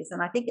balance is.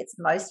 And I think it's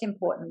most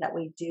important that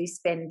we do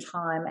spend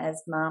time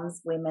as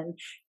mums, women,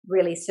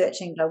 really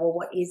searching, go, well,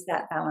 what is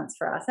that balance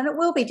for us? And it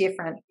will be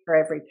different for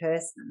every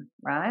person,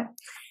 right?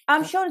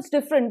 I'm sure it's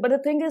different, but the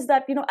thing is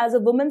that as a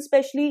woman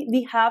especially,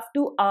 we have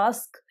to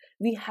ask,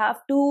 we have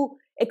to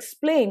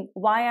explain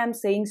why I'm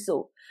saying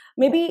so.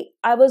 Maybe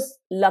I was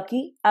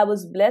lucky, I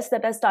was blessed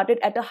that I started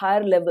at a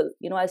higher level.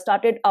 I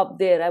started up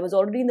there. I was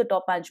already in the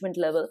top management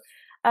level.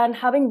 And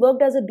having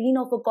worked as a dean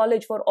of a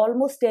college for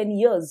almost 10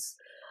 years,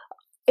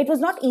 it was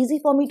not easy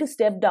for me to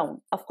step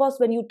down. Of course,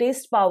 when you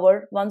taste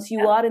power, once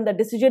you are in the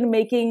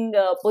decision-making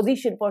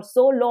position for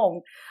so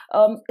long,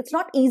 it's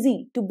not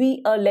easy to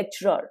be a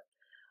lecturer.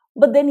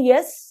 But then,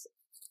 yes,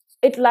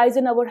 it lies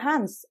in our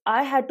hands.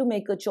 I had to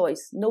make a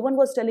choice. No one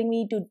was telling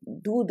me to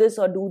do this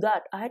or do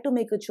that. I had to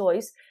make a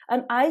choice,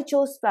 and I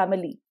chose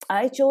family.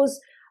 I chose,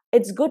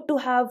 it's good to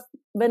have,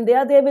 when they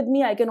are there with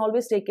me, I can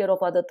always take care of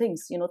other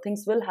things.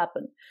 Things will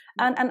happen.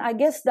 And I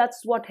guess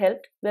that's what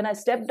helped. When I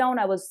stepped down,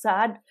 I was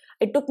sad.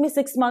 It took me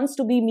 6 months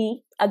to be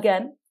me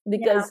again,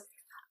 because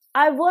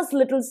I was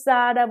little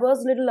sad. I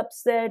was little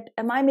upset.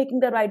 Am I making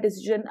the right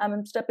decision?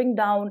 I'm stepping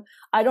down.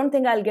 I don't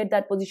think I'll get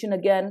that position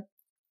again.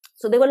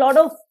 So there were a lot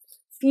of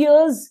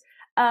fears.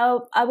 I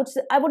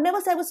would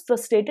never say I was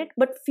frustrated,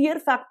 but fear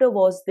factor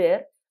was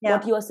there.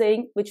 What you are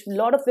saying, which a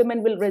lot of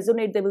women will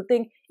resonate. They will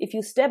think, if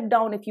you step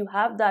down, if you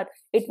have that,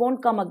 it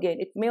won't come again.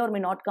 It may or may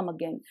not come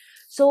again.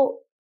 So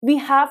we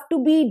have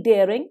to be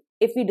daring.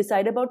 If we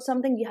decide about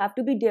something, we have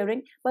to be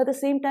daring. But at the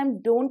same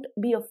time, don't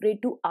be afraid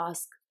to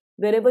ask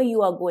wherever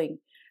you are going.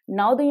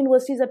 Now the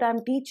universities that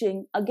I'm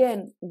teaching,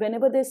 again,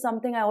 whenever there's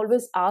something, I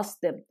always ask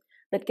them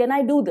that can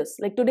I do this?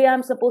 Like today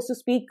I'm supposed to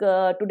speak,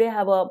 today I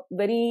have a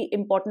very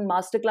important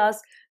masterclass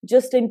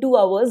just in 2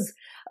 hours.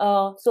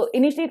 So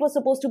initially it was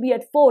supposed to be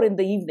at 4 in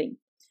the evening.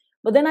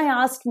 But then I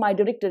asked my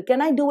director,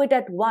 can I do it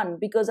at 1?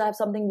 Because I have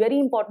something very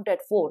important at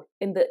 4.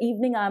 In the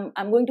evening,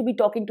 I'm going to be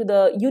talking to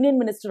the Union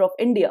Minister of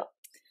India.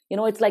 You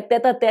know, it's like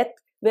tete-a-tete,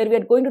 where we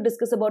are going to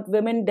discuss about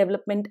women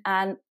development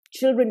and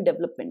children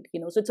development,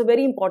 you know. So it's a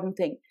very important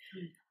thing.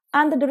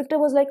 And the director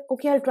was like,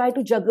 okay, I'll try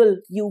to juggle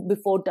you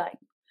before time.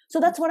 So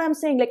that's what I'm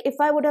saying. Like if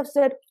I would have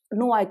said,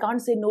 no, I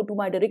can't say no to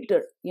my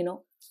director, you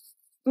know,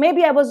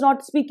 maybe I was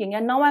not speaking.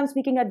 And now I'm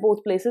speaking at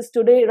both places.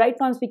 Today, right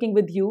now I'm speaking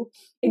with you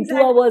in 2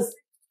 hours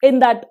in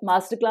that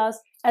masterclass,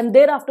 and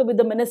thereafter with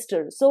the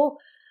minister. So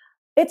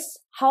it's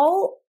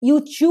how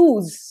you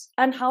choose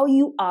and how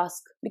you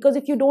ask. Because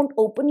if you don't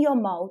open your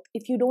mouth,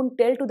 if you don't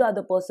tell to the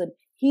other person,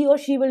 he or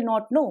she will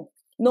not know.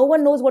 No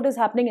one knows what is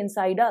happening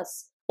inside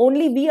us.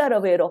 Only we are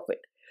aware of it.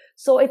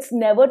 So it's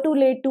never too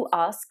late to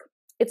ask.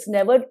 It's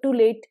never too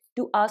late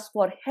to ask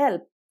for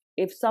help.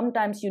 If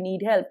sometimes you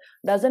need help,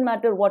 doesn't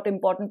matter what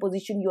important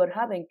position you are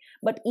having,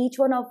 but each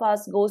one of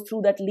us goes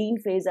through that lean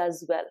phase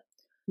as well.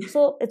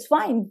 So it's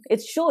fine.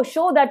 It's show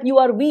that you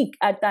are weak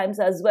at times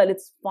as well.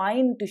 It's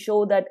fine to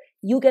show that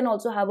you can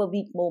also have a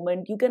weak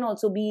moment. You can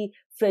also be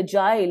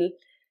fragile,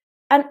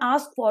 and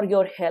ask for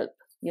your help.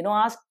 You know,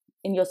 ask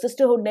in your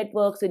sisterhood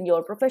networks, in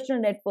your professional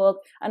network,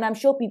 and I'm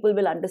sure people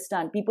will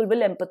understand. People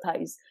will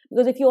empathize.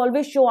 Because if you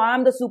always show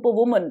I'm the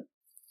superwoman,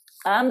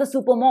 I'm the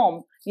super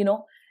mom, you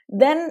know,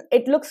 then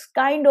it looks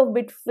kind of a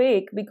bit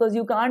fake, because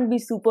you can't be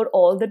super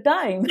all the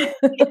time.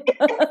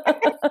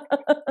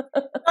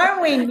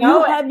 Don't we know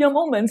you have your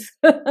moments.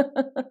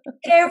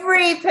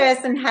 Every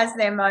person has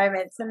their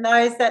moments, and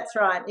that's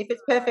right. If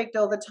it's perfect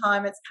all the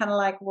time, it's kind of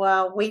like,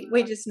 well,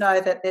 we just know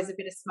that there's a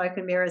bit of smoke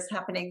and mirrors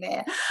happening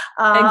there.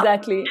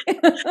 Exactly.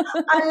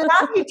 I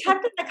love you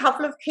tapped on a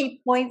couple of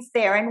key points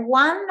there, and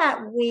one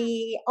that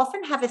we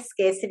often have a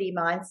scarcity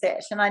mindset,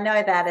 and I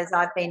know that as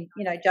I've been,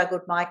 you know,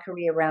 juggled my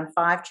career around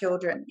 5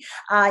 children.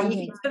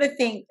 You can sort of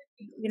think,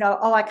 you know,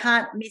 oh, I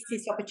can't miss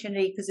this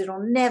opportunity because it'll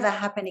never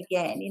happen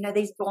again. You know,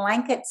 these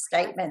blanket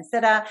statements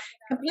that are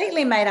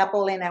completely made up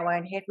all in our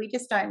own head. We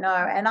just don't know.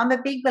 And I'm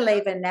a big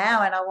believer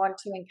now, and I want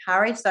to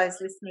encourage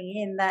those listening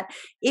in that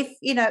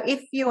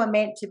if you are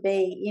meant to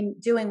be in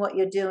doing what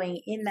you're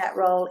doing in that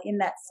role, in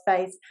that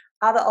space,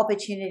 other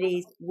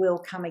opportunities will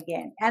come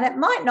again. And it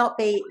might not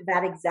be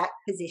that exact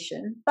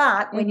position,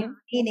 but when you're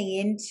leaning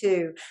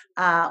into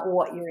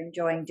what you're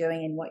enjoying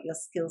doing and what your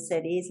skill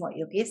set is, what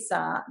your gifts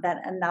are, that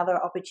another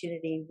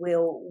opportunity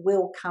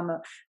will come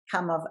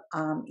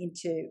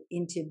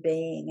into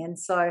being. And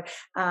so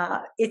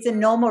it's a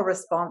normal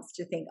response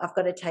to think I've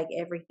got to take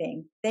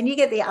everything. Then you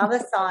get the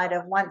other side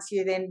of, once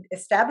you're then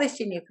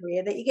established in your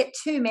career, that you get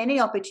too many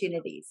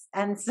opportunities.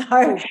 And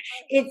so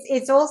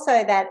it's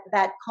also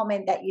that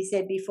comment that you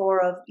said before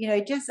of, you know,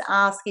 just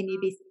ask and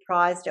you'd be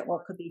surprised at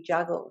what could be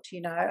juggled,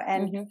 you know,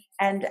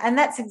 and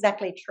that's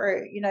exactly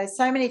true. You know,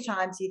 so many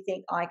times you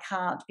think I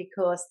can't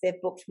because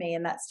they've booked me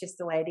and that's just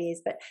the way it is.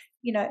 But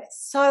you know,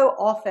 so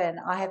often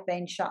I've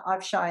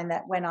shown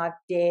that when I've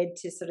dared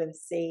to sort of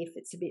see if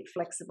it's a bit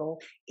flexible,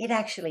 it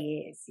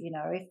actually is. You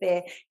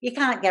know, you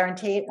can't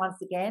guarantee it once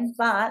again,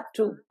 but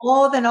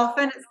more than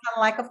often it's kind of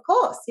like, of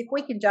course, if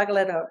we can juggle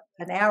it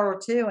an hour or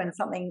two and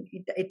something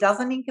it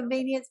doesn't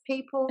inconvenience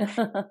people,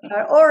 you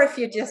know, or if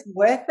you're just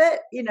worth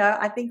it, you know,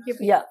 I think you'll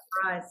be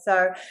surprised.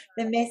 So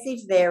the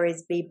message there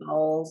is be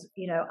bold,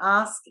 you know,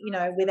 ask, you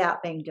know,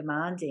 without being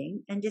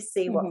demanding, and just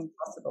see what's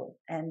possible.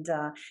 And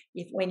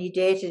when you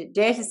dare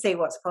to see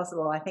what's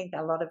possible, I think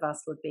a lot of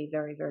us would be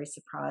very, very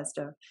surprised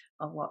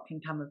of what can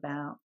come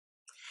about.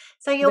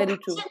 So your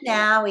passion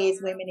now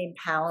is women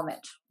empowerment,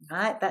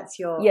 right? That's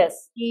your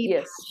key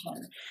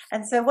passion.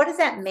 And so what does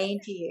that mean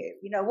to you?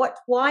 You know,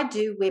 why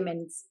do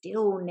women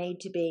still need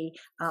to be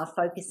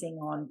focusing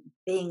on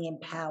being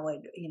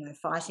empowered, you know,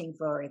 fighting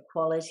for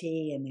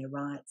equality and their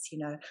rights?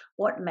 You know,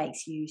 what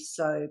makes you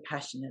so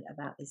passionate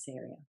about this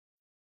area?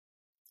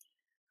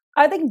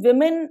 I think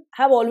women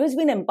have always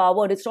been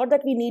empowered. It's not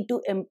that we need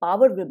to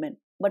empower women,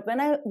 but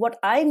what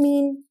I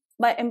mean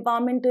by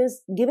empowerment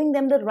is giving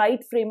them the right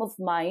frame of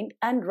mind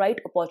and right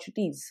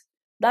opportunities.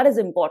 That is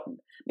important,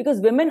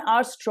 because women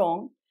are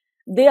strong.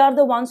 They are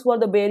the ones who are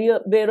the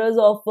bearers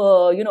of,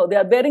 you know, they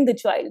are bearing the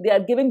child. They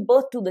are giving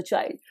birth to the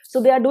child. So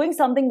they are doing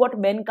something what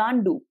men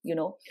can't do, you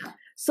know.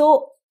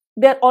 So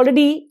they're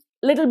already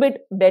a little bit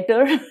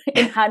better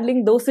in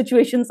handling those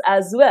situations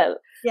as well.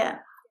 Yeah.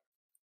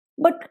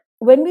 But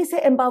when we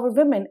say empower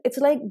women, it's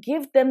like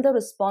give them the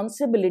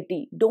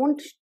responsibility.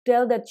 Don't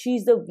tell that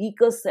she's the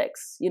weaker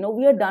sex. You know,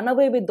 we are done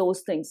away with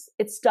those things.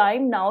 It's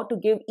time now to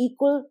give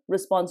equal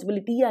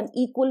responsibility and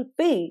equal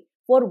pay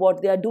for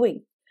what they are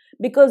doing.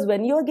 Because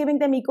when you're giving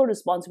them equal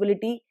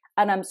responsibility,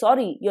 and I'm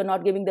sorry, you're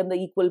not giving them the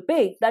equal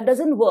pay, that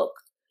doesn't work.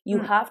 You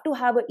have to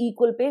have an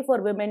equal pay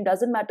for women.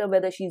 Doesn't matter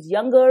whether she's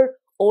younger,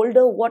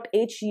 older, what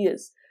age she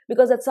is.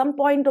 Because at some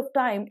point of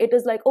time, it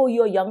is like, oh,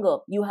 you're younger,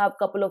 you have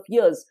a couple of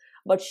years,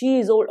 but she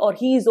is old or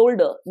he is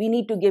older. We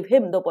need to give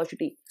him the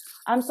opportunity.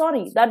 I'm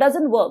sorry, that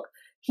doesn't work.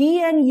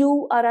 he and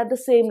you are at the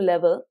same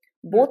level,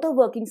 both are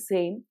working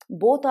same,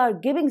 both are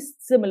giving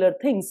similar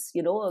things,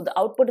 the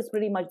output is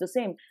pretty much the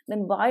same,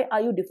 then why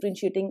are you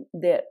differentiating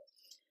there?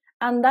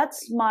 And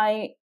that's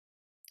my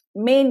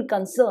main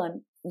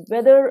concern,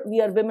 whether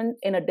we are women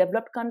in a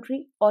developed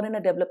country or in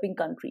a developing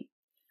country.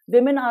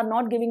 Women are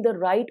not giving the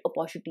right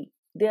opportunity.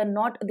 They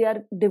are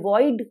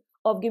devoid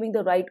of giving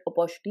the right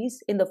opportunities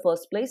in the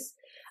first place.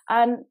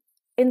 And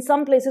in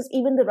some places,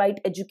 even the right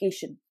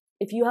education.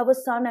 If you have a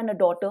son and a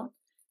daughter,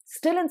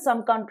 still in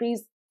some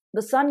countries,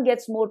 the son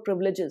gets more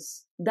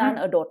privileges than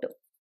a daughter.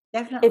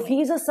 Definitely. If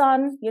he's a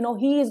son,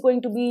 he is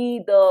going to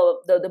be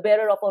the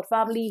bearer of our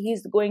family.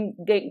 He's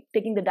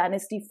taking the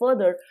dynasty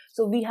further.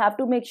 So we have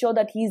to make sure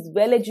that he's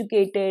well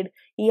educated.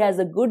 He has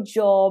a good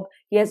job.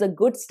 He has a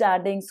good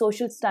standing,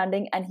 social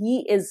standing, and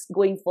he is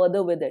going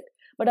further with it.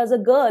 But as a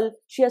girl,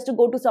 she has to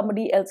go to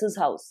somebody else's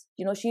house.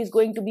 She's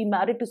going to be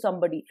married to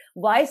somebody.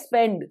 Why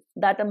spend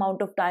that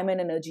amount of time and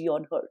energy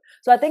on her?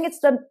 So I think it's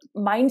the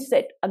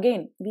mindset.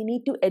 Again, we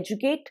need to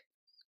educate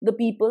the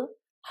people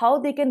how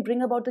they can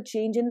bring about the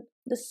change in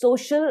the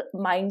social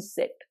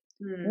mindset,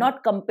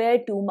 not compare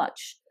too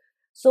much.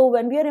 So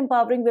when we are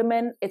empowering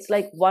women, it's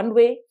like one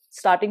way,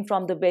 starting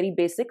from the very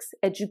basics,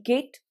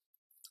 educate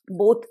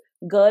both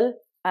girl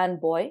and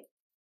boy,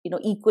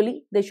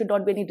 equally. There should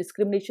not be any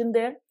discrimination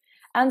there.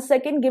 And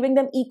second, giving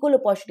them equal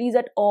opportunities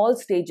at all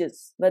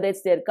stages, whether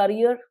it's their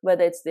career,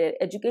 whether it's their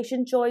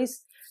education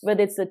choice,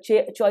 whether it's a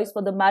choice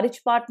for the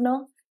marriage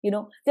partner.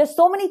 There's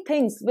so many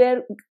things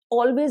where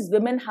always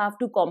women have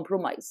to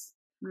compromise.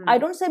 I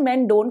don't say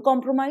men don't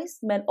compromise,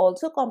 men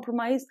also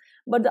compromise,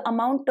 but the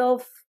amount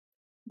of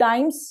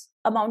times,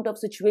 amount of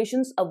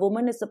situations a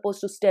woman is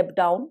supposed to step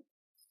down,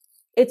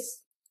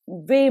 it's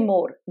way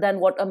more than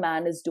what a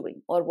man is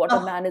doing or what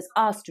a man is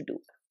asked to do.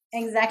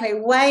 Exactly,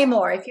 way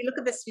more. If you look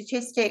at the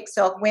statistics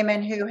of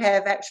women who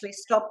have actually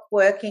stopped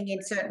working in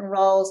certain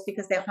roles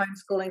because they're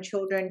homeschooling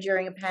children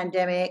during a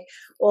pandemic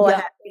or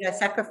have,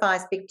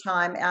 sacrificed big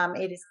time,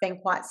 it has been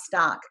quite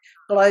stark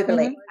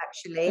globally.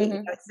 Actually,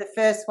 it's the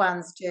first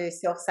ones to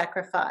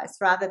self-sacrifice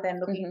rather than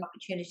looking at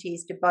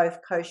opportunities to both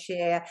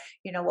co-share.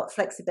 What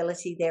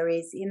flexibility there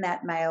is in that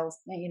male's,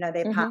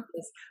 their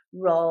partner's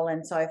role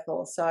and so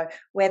forth. So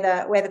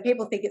whether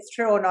people think it's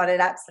true or not,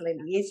 it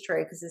absolutely is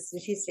true because the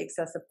statistics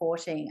are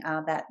supporting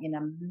that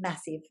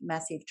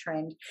massive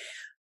trend.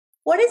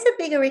 What is a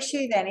bigger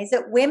issue then? Is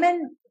it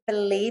women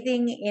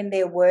believing in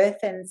their worth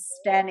and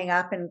standing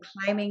up and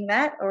claiming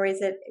that, or is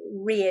it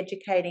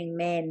re-educating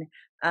men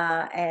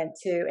and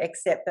to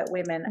accept that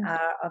women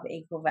are of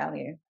equal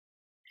value?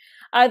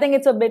 I think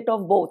it's a bit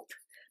of both.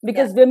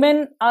 Because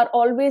women are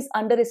always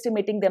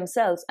underestimating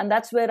themselves. And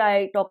that's where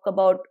I talk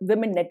about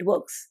women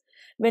networks.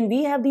 When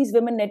we have these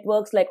women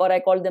networks, or I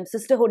call them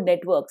sisterhood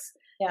networks,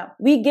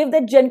 we give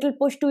that gentle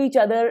push to each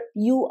other.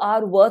 You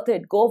are worth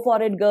it. Go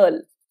for it,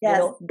 girl.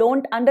 Yes.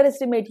 Don't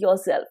underestimate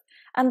yourself.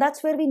 And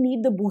that's where we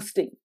need the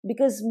boosting.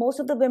 Because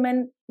most of the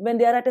women, when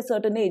they are at a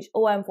certain age,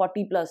 I'm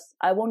 40 plus,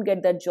 I won't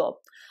get that job.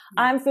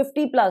 I'm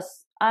 50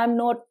 plus, I'm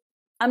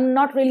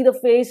not really the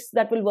face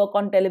that will work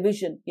on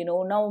television.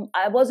 Now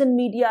I was in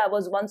media, I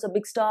was once a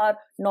big star,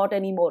 not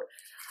anymore.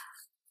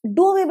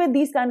 Do away with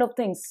these kind of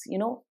things.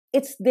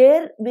 It's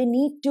there. We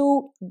need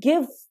to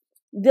give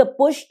the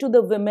push to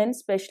the women,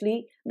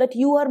 especially, that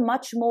you are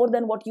much more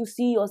than what you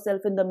see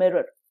yourself in the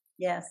mirror.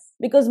 Yes.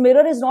 Because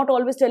mirror is not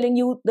always telling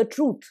you the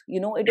truth.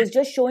 It is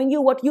just showing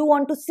you what you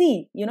want to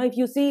see. If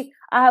you see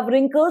I have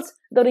wrinkles,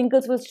 the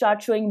wrinkles will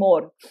start showing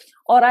more.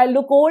 Or I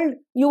look old,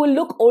 you will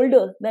look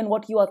older than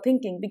what you are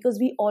thinking, because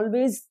we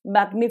always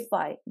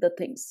magnify the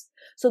things.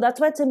 So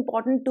that's why it's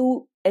important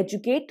to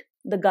educate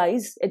the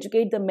guys,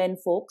 educate the men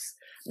folks,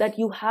 that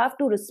you have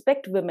to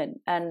respect women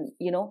and,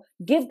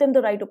 give them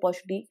the right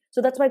opportunity.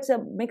 So that's why it's a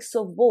mix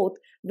of both,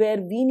 where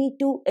we need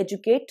to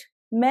educate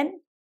men,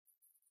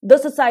 the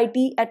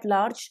society at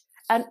large,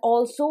 and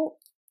also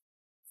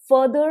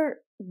further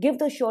give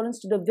the assurance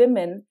to the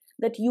women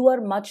that you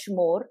are much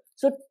more.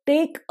 So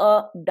take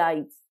a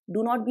dive.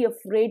 Do not be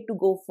afraid to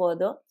go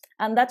further.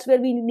 And that's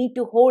where we need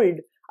to hold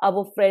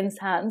our friends'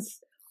 hands.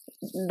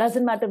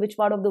 Doesn't matter which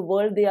part of the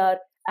world they are,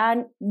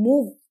 and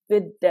move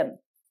with them.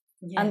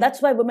 Yes. And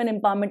that's why women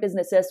empowerment is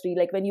necessary.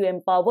 Like when you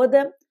empower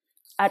them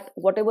at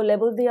whatever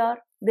level they are,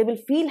 they will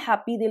feel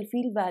happy, they'll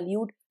feel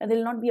valued, and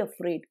they'll not be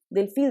afraid.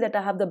 They'll feel that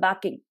I have the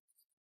backing.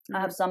 I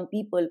have some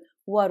people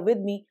who are with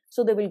me,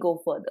 so they will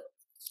go further.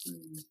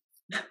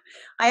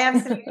 I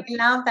absolutely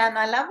love that. And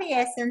I love the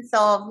essence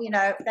of,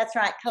 that's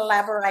right,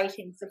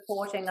 collaborating,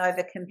 supporting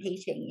over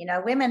competing.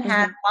 Women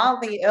have, while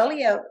the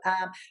earlier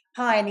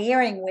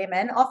pioneering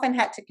women often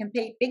had to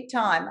compete big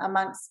time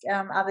amongst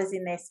others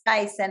in their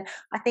space. And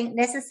I think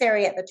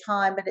necessary at the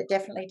time, but it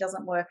definitely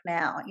doesn't work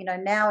now.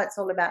 Now it's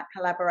all about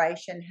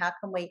collaboration. How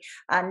can we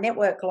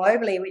network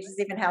globally, which is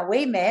even how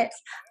we met.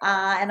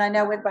 And I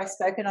know we've both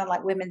spoken on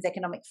like Women's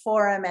Economic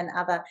Forum and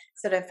other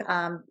sort of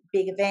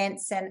big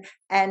events.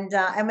 And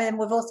then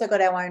we've also got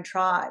our own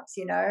tribes,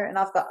 and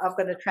I've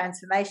got a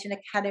Transformation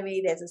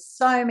Academy. There's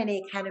so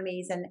many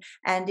academies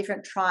and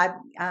different tribe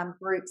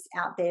groups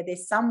out there.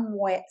 There's some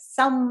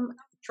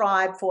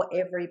tribe for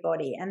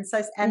everybody. And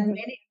so, and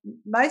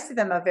most of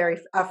them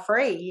are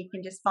free. You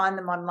can just find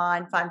them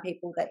online, find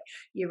people that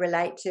you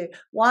relate to.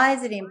 Why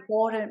is it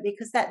important?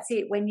 Because that's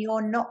it. When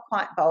you're not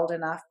quite bold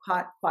enough,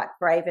 quite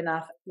brave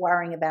enough,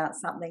 worrying about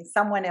something,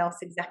 someone else,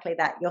 exactly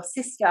that, your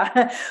sister,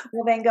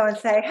 will then go and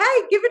say,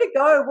 hey, give it a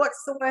go.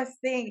 What's the worst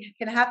thing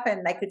can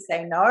happen? They could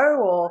say no,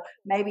 or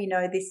maybe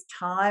no this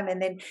time.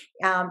 And then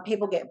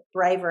people get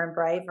braver and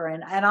braver.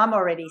 And I'm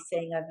already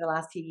seeing over the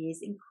last few years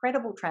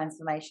incredible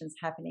transformations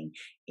happening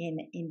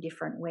in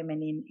different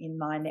women in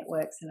my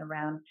networks and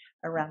around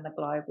the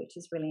globe, which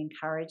is really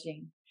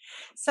encouraging.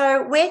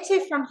 So where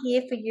to from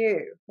here for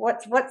you?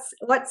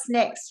 What's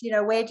next? You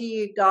know, where do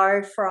you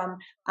go from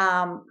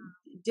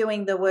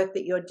doing the work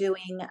that you're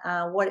doing?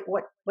 What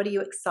are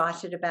you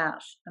excited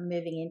about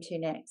moving into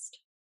next?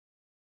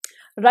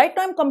 Right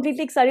now, I'm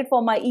completely excited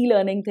for my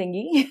e-learning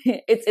thingy.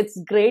 It's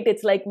great.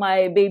 It's like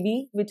my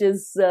baby, which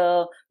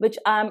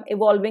I'm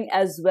evolving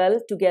as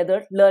well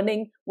together,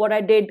 learning what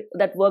I did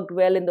that worked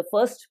well in the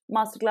first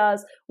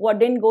masterclass, what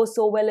didn't go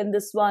so well in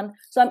this one.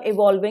 So I'm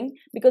evolving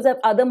because I have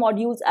other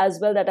modules as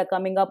well that are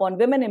coming up on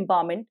women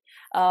empowerment,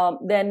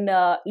 then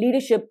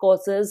leadership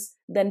courses,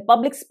 then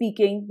public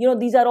speaking. You know,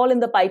 these are all in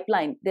the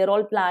pipeline. They're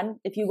all planned.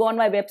 If you go on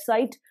my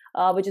website,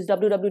 which is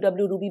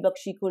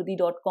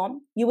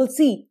www.rubybakshikhurdi.com, you will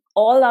see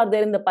all are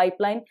there in the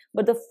pipeline.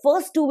 But the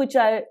first two which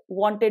I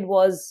wanted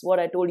was what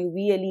I told you,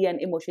 VLE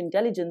and emotion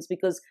intelligence,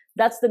 because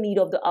that's the need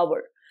of the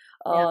hour.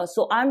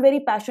 So I'm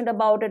very passionate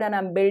about it and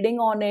I'm building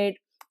on it.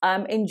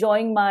 I'm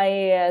enjoying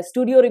my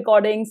studio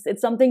recordings. It's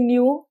something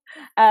new.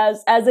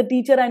 As a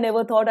teacher, I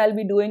never thought I'll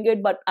be doing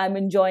it, but I'm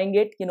enjoying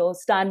it, you know,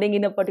 standing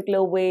in a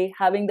particular way,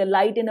 having the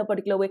light in a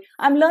particular way.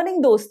 I'm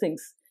learning those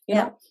things. You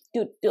know,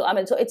 I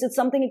mean, so it's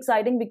something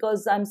exciting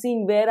because I'm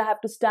seeing where I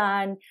have to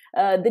stand,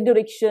 the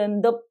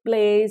direction, the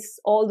place,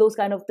 all those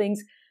kind of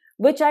things,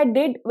 which I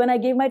did when I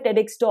gave my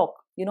TEDx talk.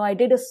 You know, I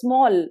did a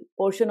small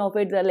portion of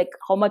it, like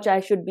how much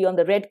I should be on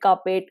the red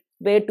carpet,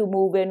 where to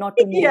move, where not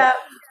to move.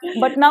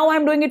 But now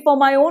I'm doing it for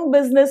my own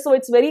business, so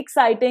it's very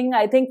exciting.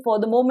 I think for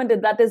the moment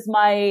that is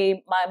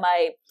my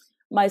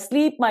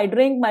sleep, my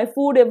drink, my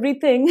food,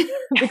 everything,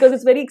 because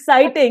it's very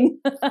exciting.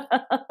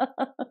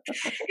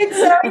 It's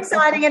so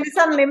exciting and it's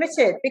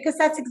unlimited, because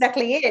that's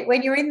exactly it.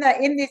 When you're in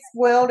this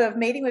world of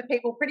meeting with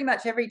people, pretty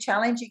much every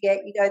challenge you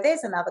get, you go,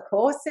 there's another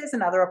course, there's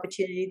another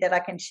opportunity that I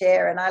can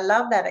share. And I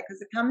love that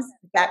because it comes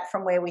back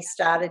from where we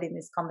started in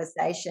this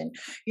conversation.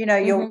 You know,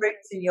 your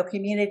roots in your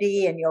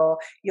community and your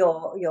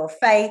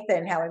faith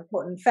and how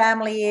important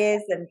family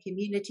is and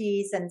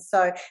communities. And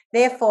so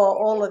therefore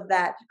all of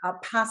that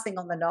passing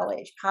on the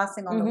knowledge,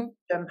 passing on the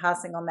wisdom,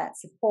 passing on that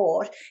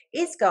support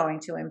is going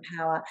to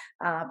empower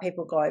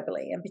people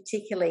globally, and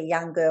particularly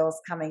young girls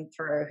coming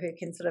through who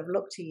can sort of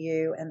look to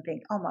you and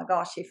think, oh my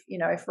gosh, if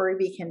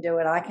Ruby can do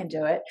it, I can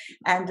do it.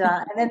 And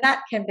then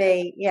that can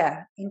be,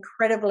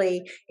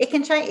 incredibly, it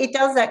can change. It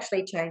does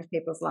actually change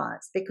people's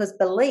lives, because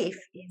belief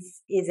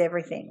is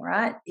everything,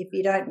 right? If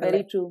you don't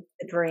believe the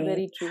dream,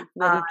 very true.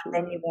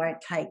 Then you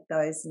won't take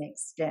those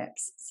next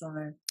steps. So,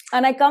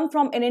 and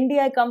in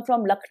India, I come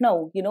from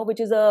Lucknow, you know, which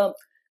is a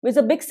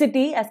big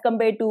city as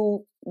compared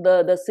to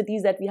the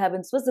cities that we have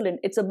in Switzerland.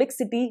 It's a big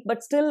city,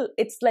 but still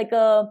it's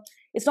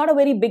not a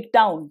very big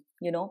town,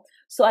 you know.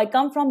 So I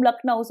come from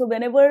Lucknow. So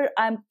whenever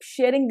I'm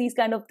sharing these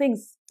kind of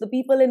things, the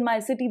people in my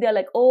city, they're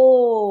like,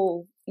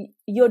 oh,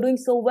 you're doing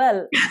so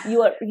well.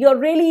 You're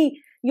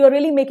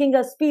really making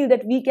us feel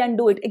that we can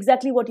do it.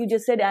 Exactly what you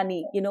just said,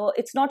 Annie. You know,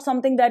 it's not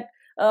something that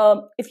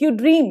if you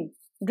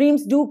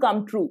dreams do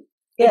come true.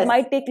 Yes. It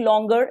might take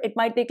longer, it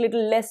might take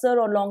little lesser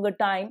or longer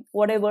time,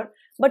 whatever,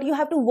 but you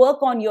have to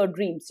work on your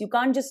dreams. You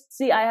can't just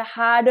say, I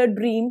had a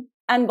dream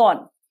and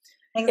gone.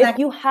 Exactly. If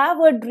you have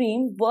a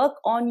dream, work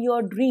on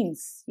your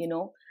dreams, you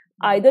know.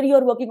 Either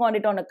you're working on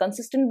it on a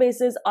consistent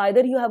basis,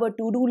 either you have a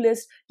to-do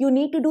list. You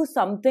need to do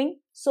something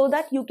so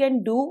that you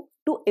can do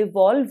to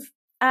evolve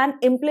and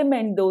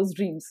implement those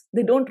dreams.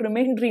 They don't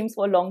remain dreams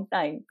for a long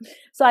time.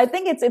 So I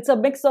think it's a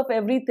mix of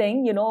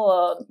everything, you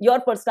know, your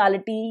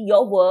personality,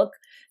 your work,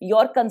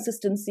 your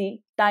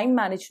consistency, time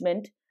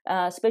management.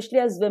 Especially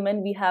as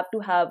women, we have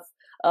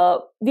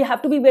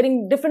to be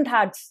wearing different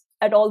hats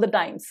at all the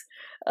times.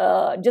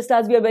 Just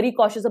as we are very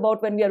cautious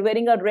about when we are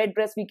wearing a red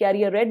dress, we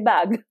carry a red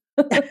bag.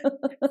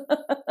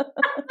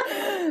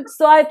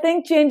 So I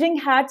think changing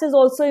hats is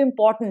also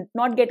important,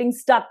 not getting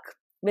stuck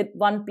with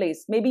one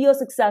place. Maybe you're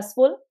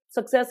successful.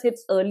 Success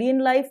hits early in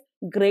life,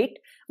 great,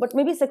 but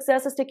maybe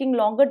success is taking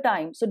longer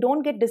time. So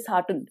don't get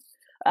disheartened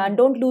and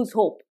don't lose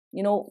hope.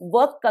 You know,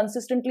 work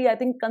consistently. I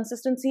think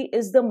consistency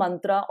is the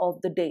mantra of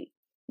the day,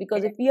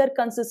 because if we are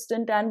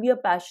consistent and we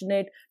are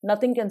passionate,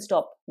 nothing can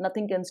stop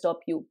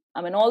you.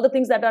 I mean, all the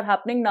things that are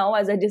happening now,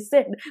 as I just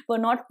said, were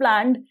not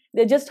planned.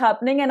 They're just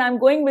happening, and I'm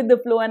going with the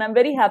flow, and I'm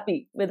very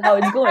happy with how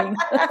it's going.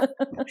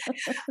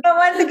 But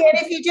once again,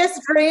 if you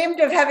just dreamed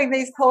of having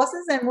these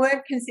courses and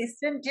weren't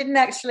consistent, didn't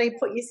actually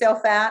put yourself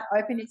out,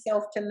 open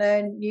yourself to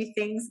learn new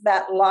things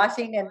about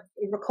lighting and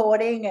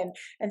recording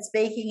and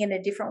speaking in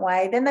a different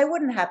way, then they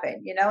wouldn't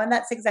happen, and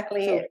that's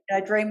exactly it.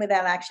 A dream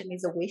without action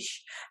is a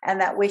wish, and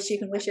that wish, you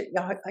can wish it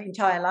your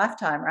entire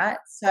lifetime, right?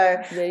 So,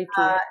 very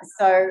true.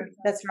 So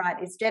that's right.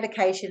 It's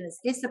dedication, it's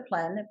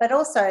discipline, but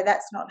also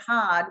that's not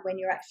hard when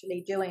you're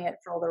actually doing it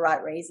for all the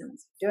right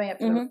reasons. Doing it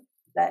for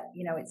that,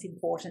 it's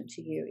important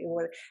to you. It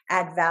will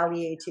add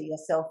value to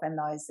yourself and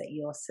those that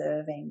you're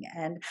serving.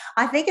 And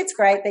I think it's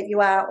great that you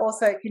are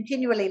also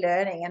continually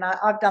learning. And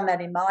I've done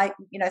that in my,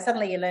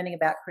 suddenly you're learning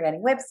about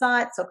creating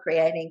websites or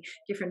creating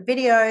different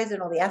videos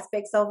and all the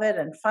aspects of it,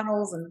 and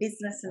funnels and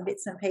business and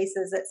bits and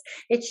pieces.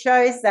 It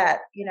shows that,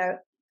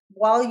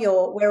 while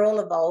we're all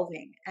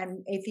evolving, and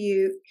if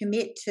you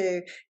commit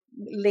to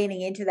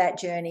leaning into that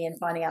journey and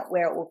finding out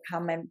where it will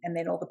come and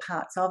then all the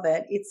parts of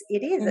it, it's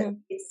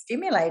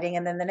stimulating.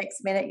 And then the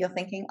next minute you're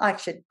thinking, I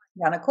should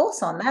run a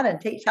course on that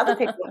and teach other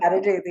people how to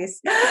do this.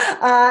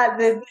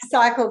 The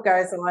cycle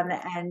goes on,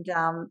 and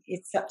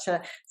it's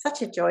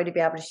such a joy to be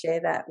able to share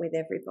that with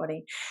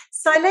everybody.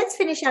 So let's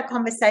finish our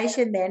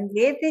conversation then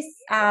with this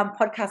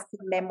podcast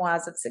called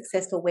Memoirs of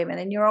Successful Women.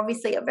 And you're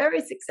obviously a very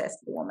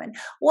successful woman.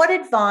 What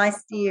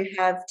advice do you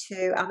have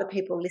to other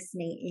people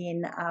listening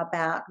in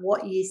about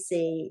what you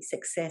see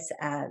success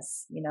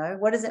as?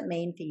 What does it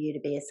mean for you to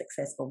be a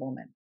successful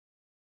woman?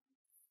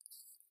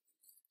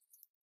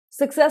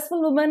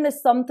 Successful woman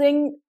is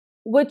something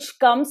which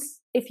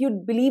comes if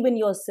you believe in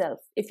yourself,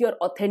 if you're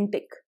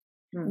authentic.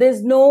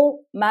 There's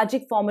no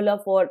magic formula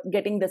for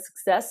getting the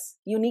success.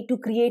 You need to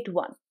create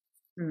one.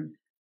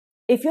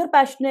 If you're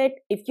passionate,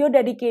 if you're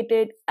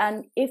dedicated,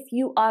 and if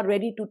you are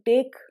ready to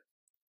take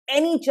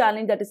any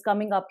challenge that is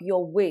coming up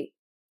your way,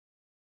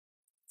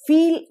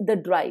 feel the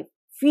drive.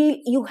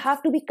 You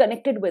have to be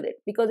connected with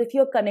it, because if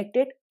you're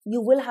connected, you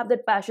will have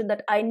that passion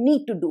that I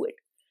need to do it,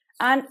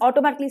 and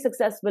automatically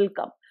success will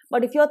come.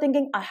 But if you're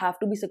thinking, I have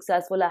to be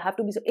successful,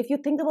 if you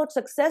think about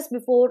success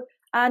before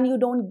and you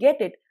don't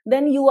get it,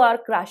 then you are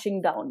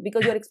crashing down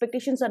because your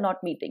expectations are not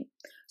meeting.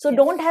 So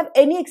don't have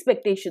any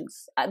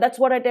expectations. That's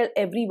what I tell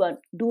everyone.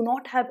 Do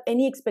not have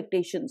any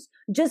expectations.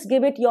 Just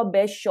give it your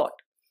best shot.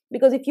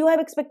 Because if you have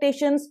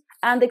expectations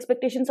and the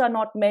expectations are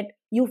not met,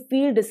 you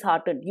feel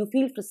disheartened, you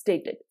feel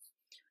frustrated.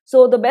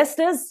 So the best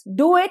is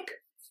do it,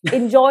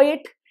 enjoy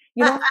it,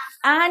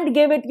 and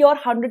give it your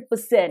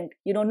 100%,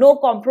 no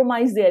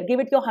compromise there. Give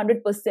it your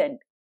 100%.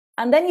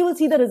 And then you will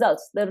see the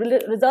results. The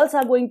results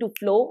are going to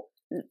flow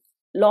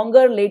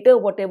longer, later,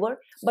 whatever.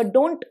 But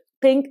don't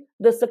think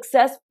the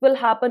success will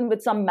happen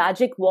with some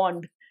magic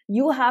wand.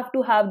 You have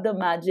to have the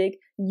magic.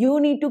 You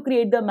need to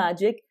create the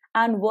magic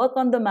and work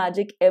on the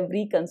magic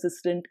every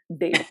consistent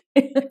day.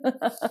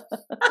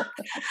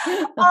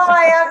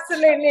 I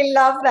absolutely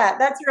love that.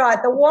 That's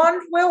right. The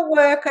wand will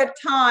work at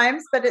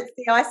times, but it's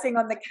the icing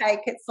on the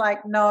cake. It's like,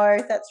 no,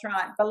 that's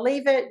right.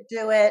 Believe it,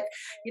 do it,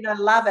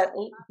 love it,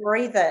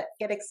 breathe it,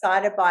 get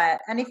excited by it.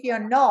 And if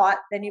you're not,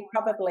 then you're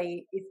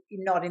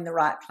not in the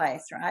right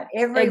place, right?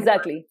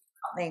 Exactly.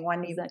 Something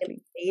when you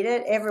need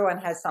it, everyone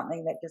has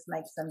something that just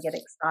makes them get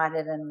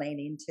excited and lean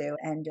into,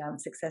 and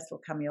success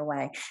will come your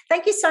way.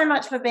 Thank you so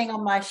much for being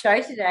on my show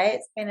today.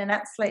 It's been an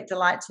absolute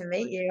delight to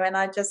meet you, and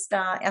I just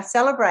I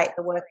celebrate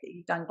the work that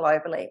you've done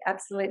globally.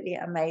 Absolutely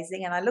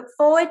amazing, and I look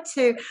forward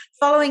to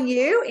following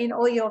you in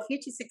all your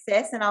future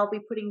success, and I'll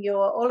be putting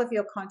all of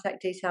your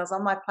contact details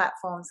on my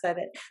platform so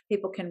that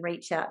people can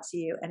reach out to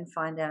you and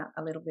find out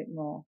a little bit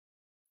more.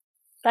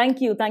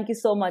 Thank you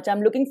so much. I'm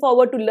looking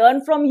forward to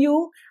learn from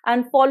you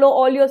and follow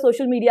all your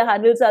social media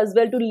handles as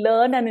well to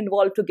learn and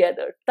evolve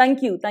together.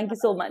 Thank you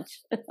so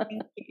much.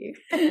 Thank you.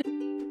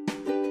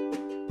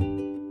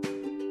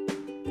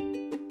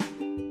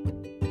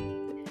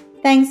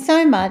 Thanks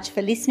so much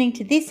for listening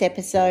to this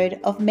episode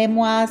of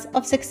Memoirs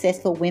of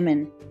Successful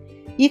Women.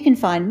 You can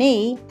find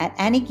me at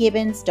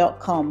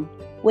anniegibbins.com,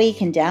 where you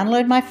can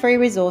download my free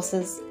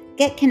resources,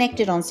 get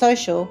connected on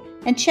social,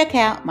 and check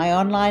out my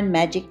online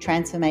magic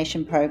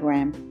transformation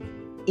program.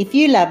 If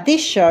you love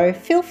this show,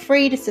 feel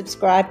free to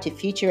subscribe to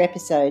future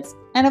episodes,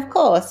 and of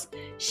course,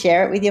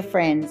 share it with your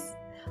friends.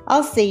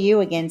 I'll see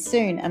you again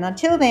soon, and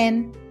until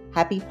then,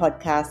 happy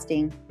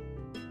podcasting.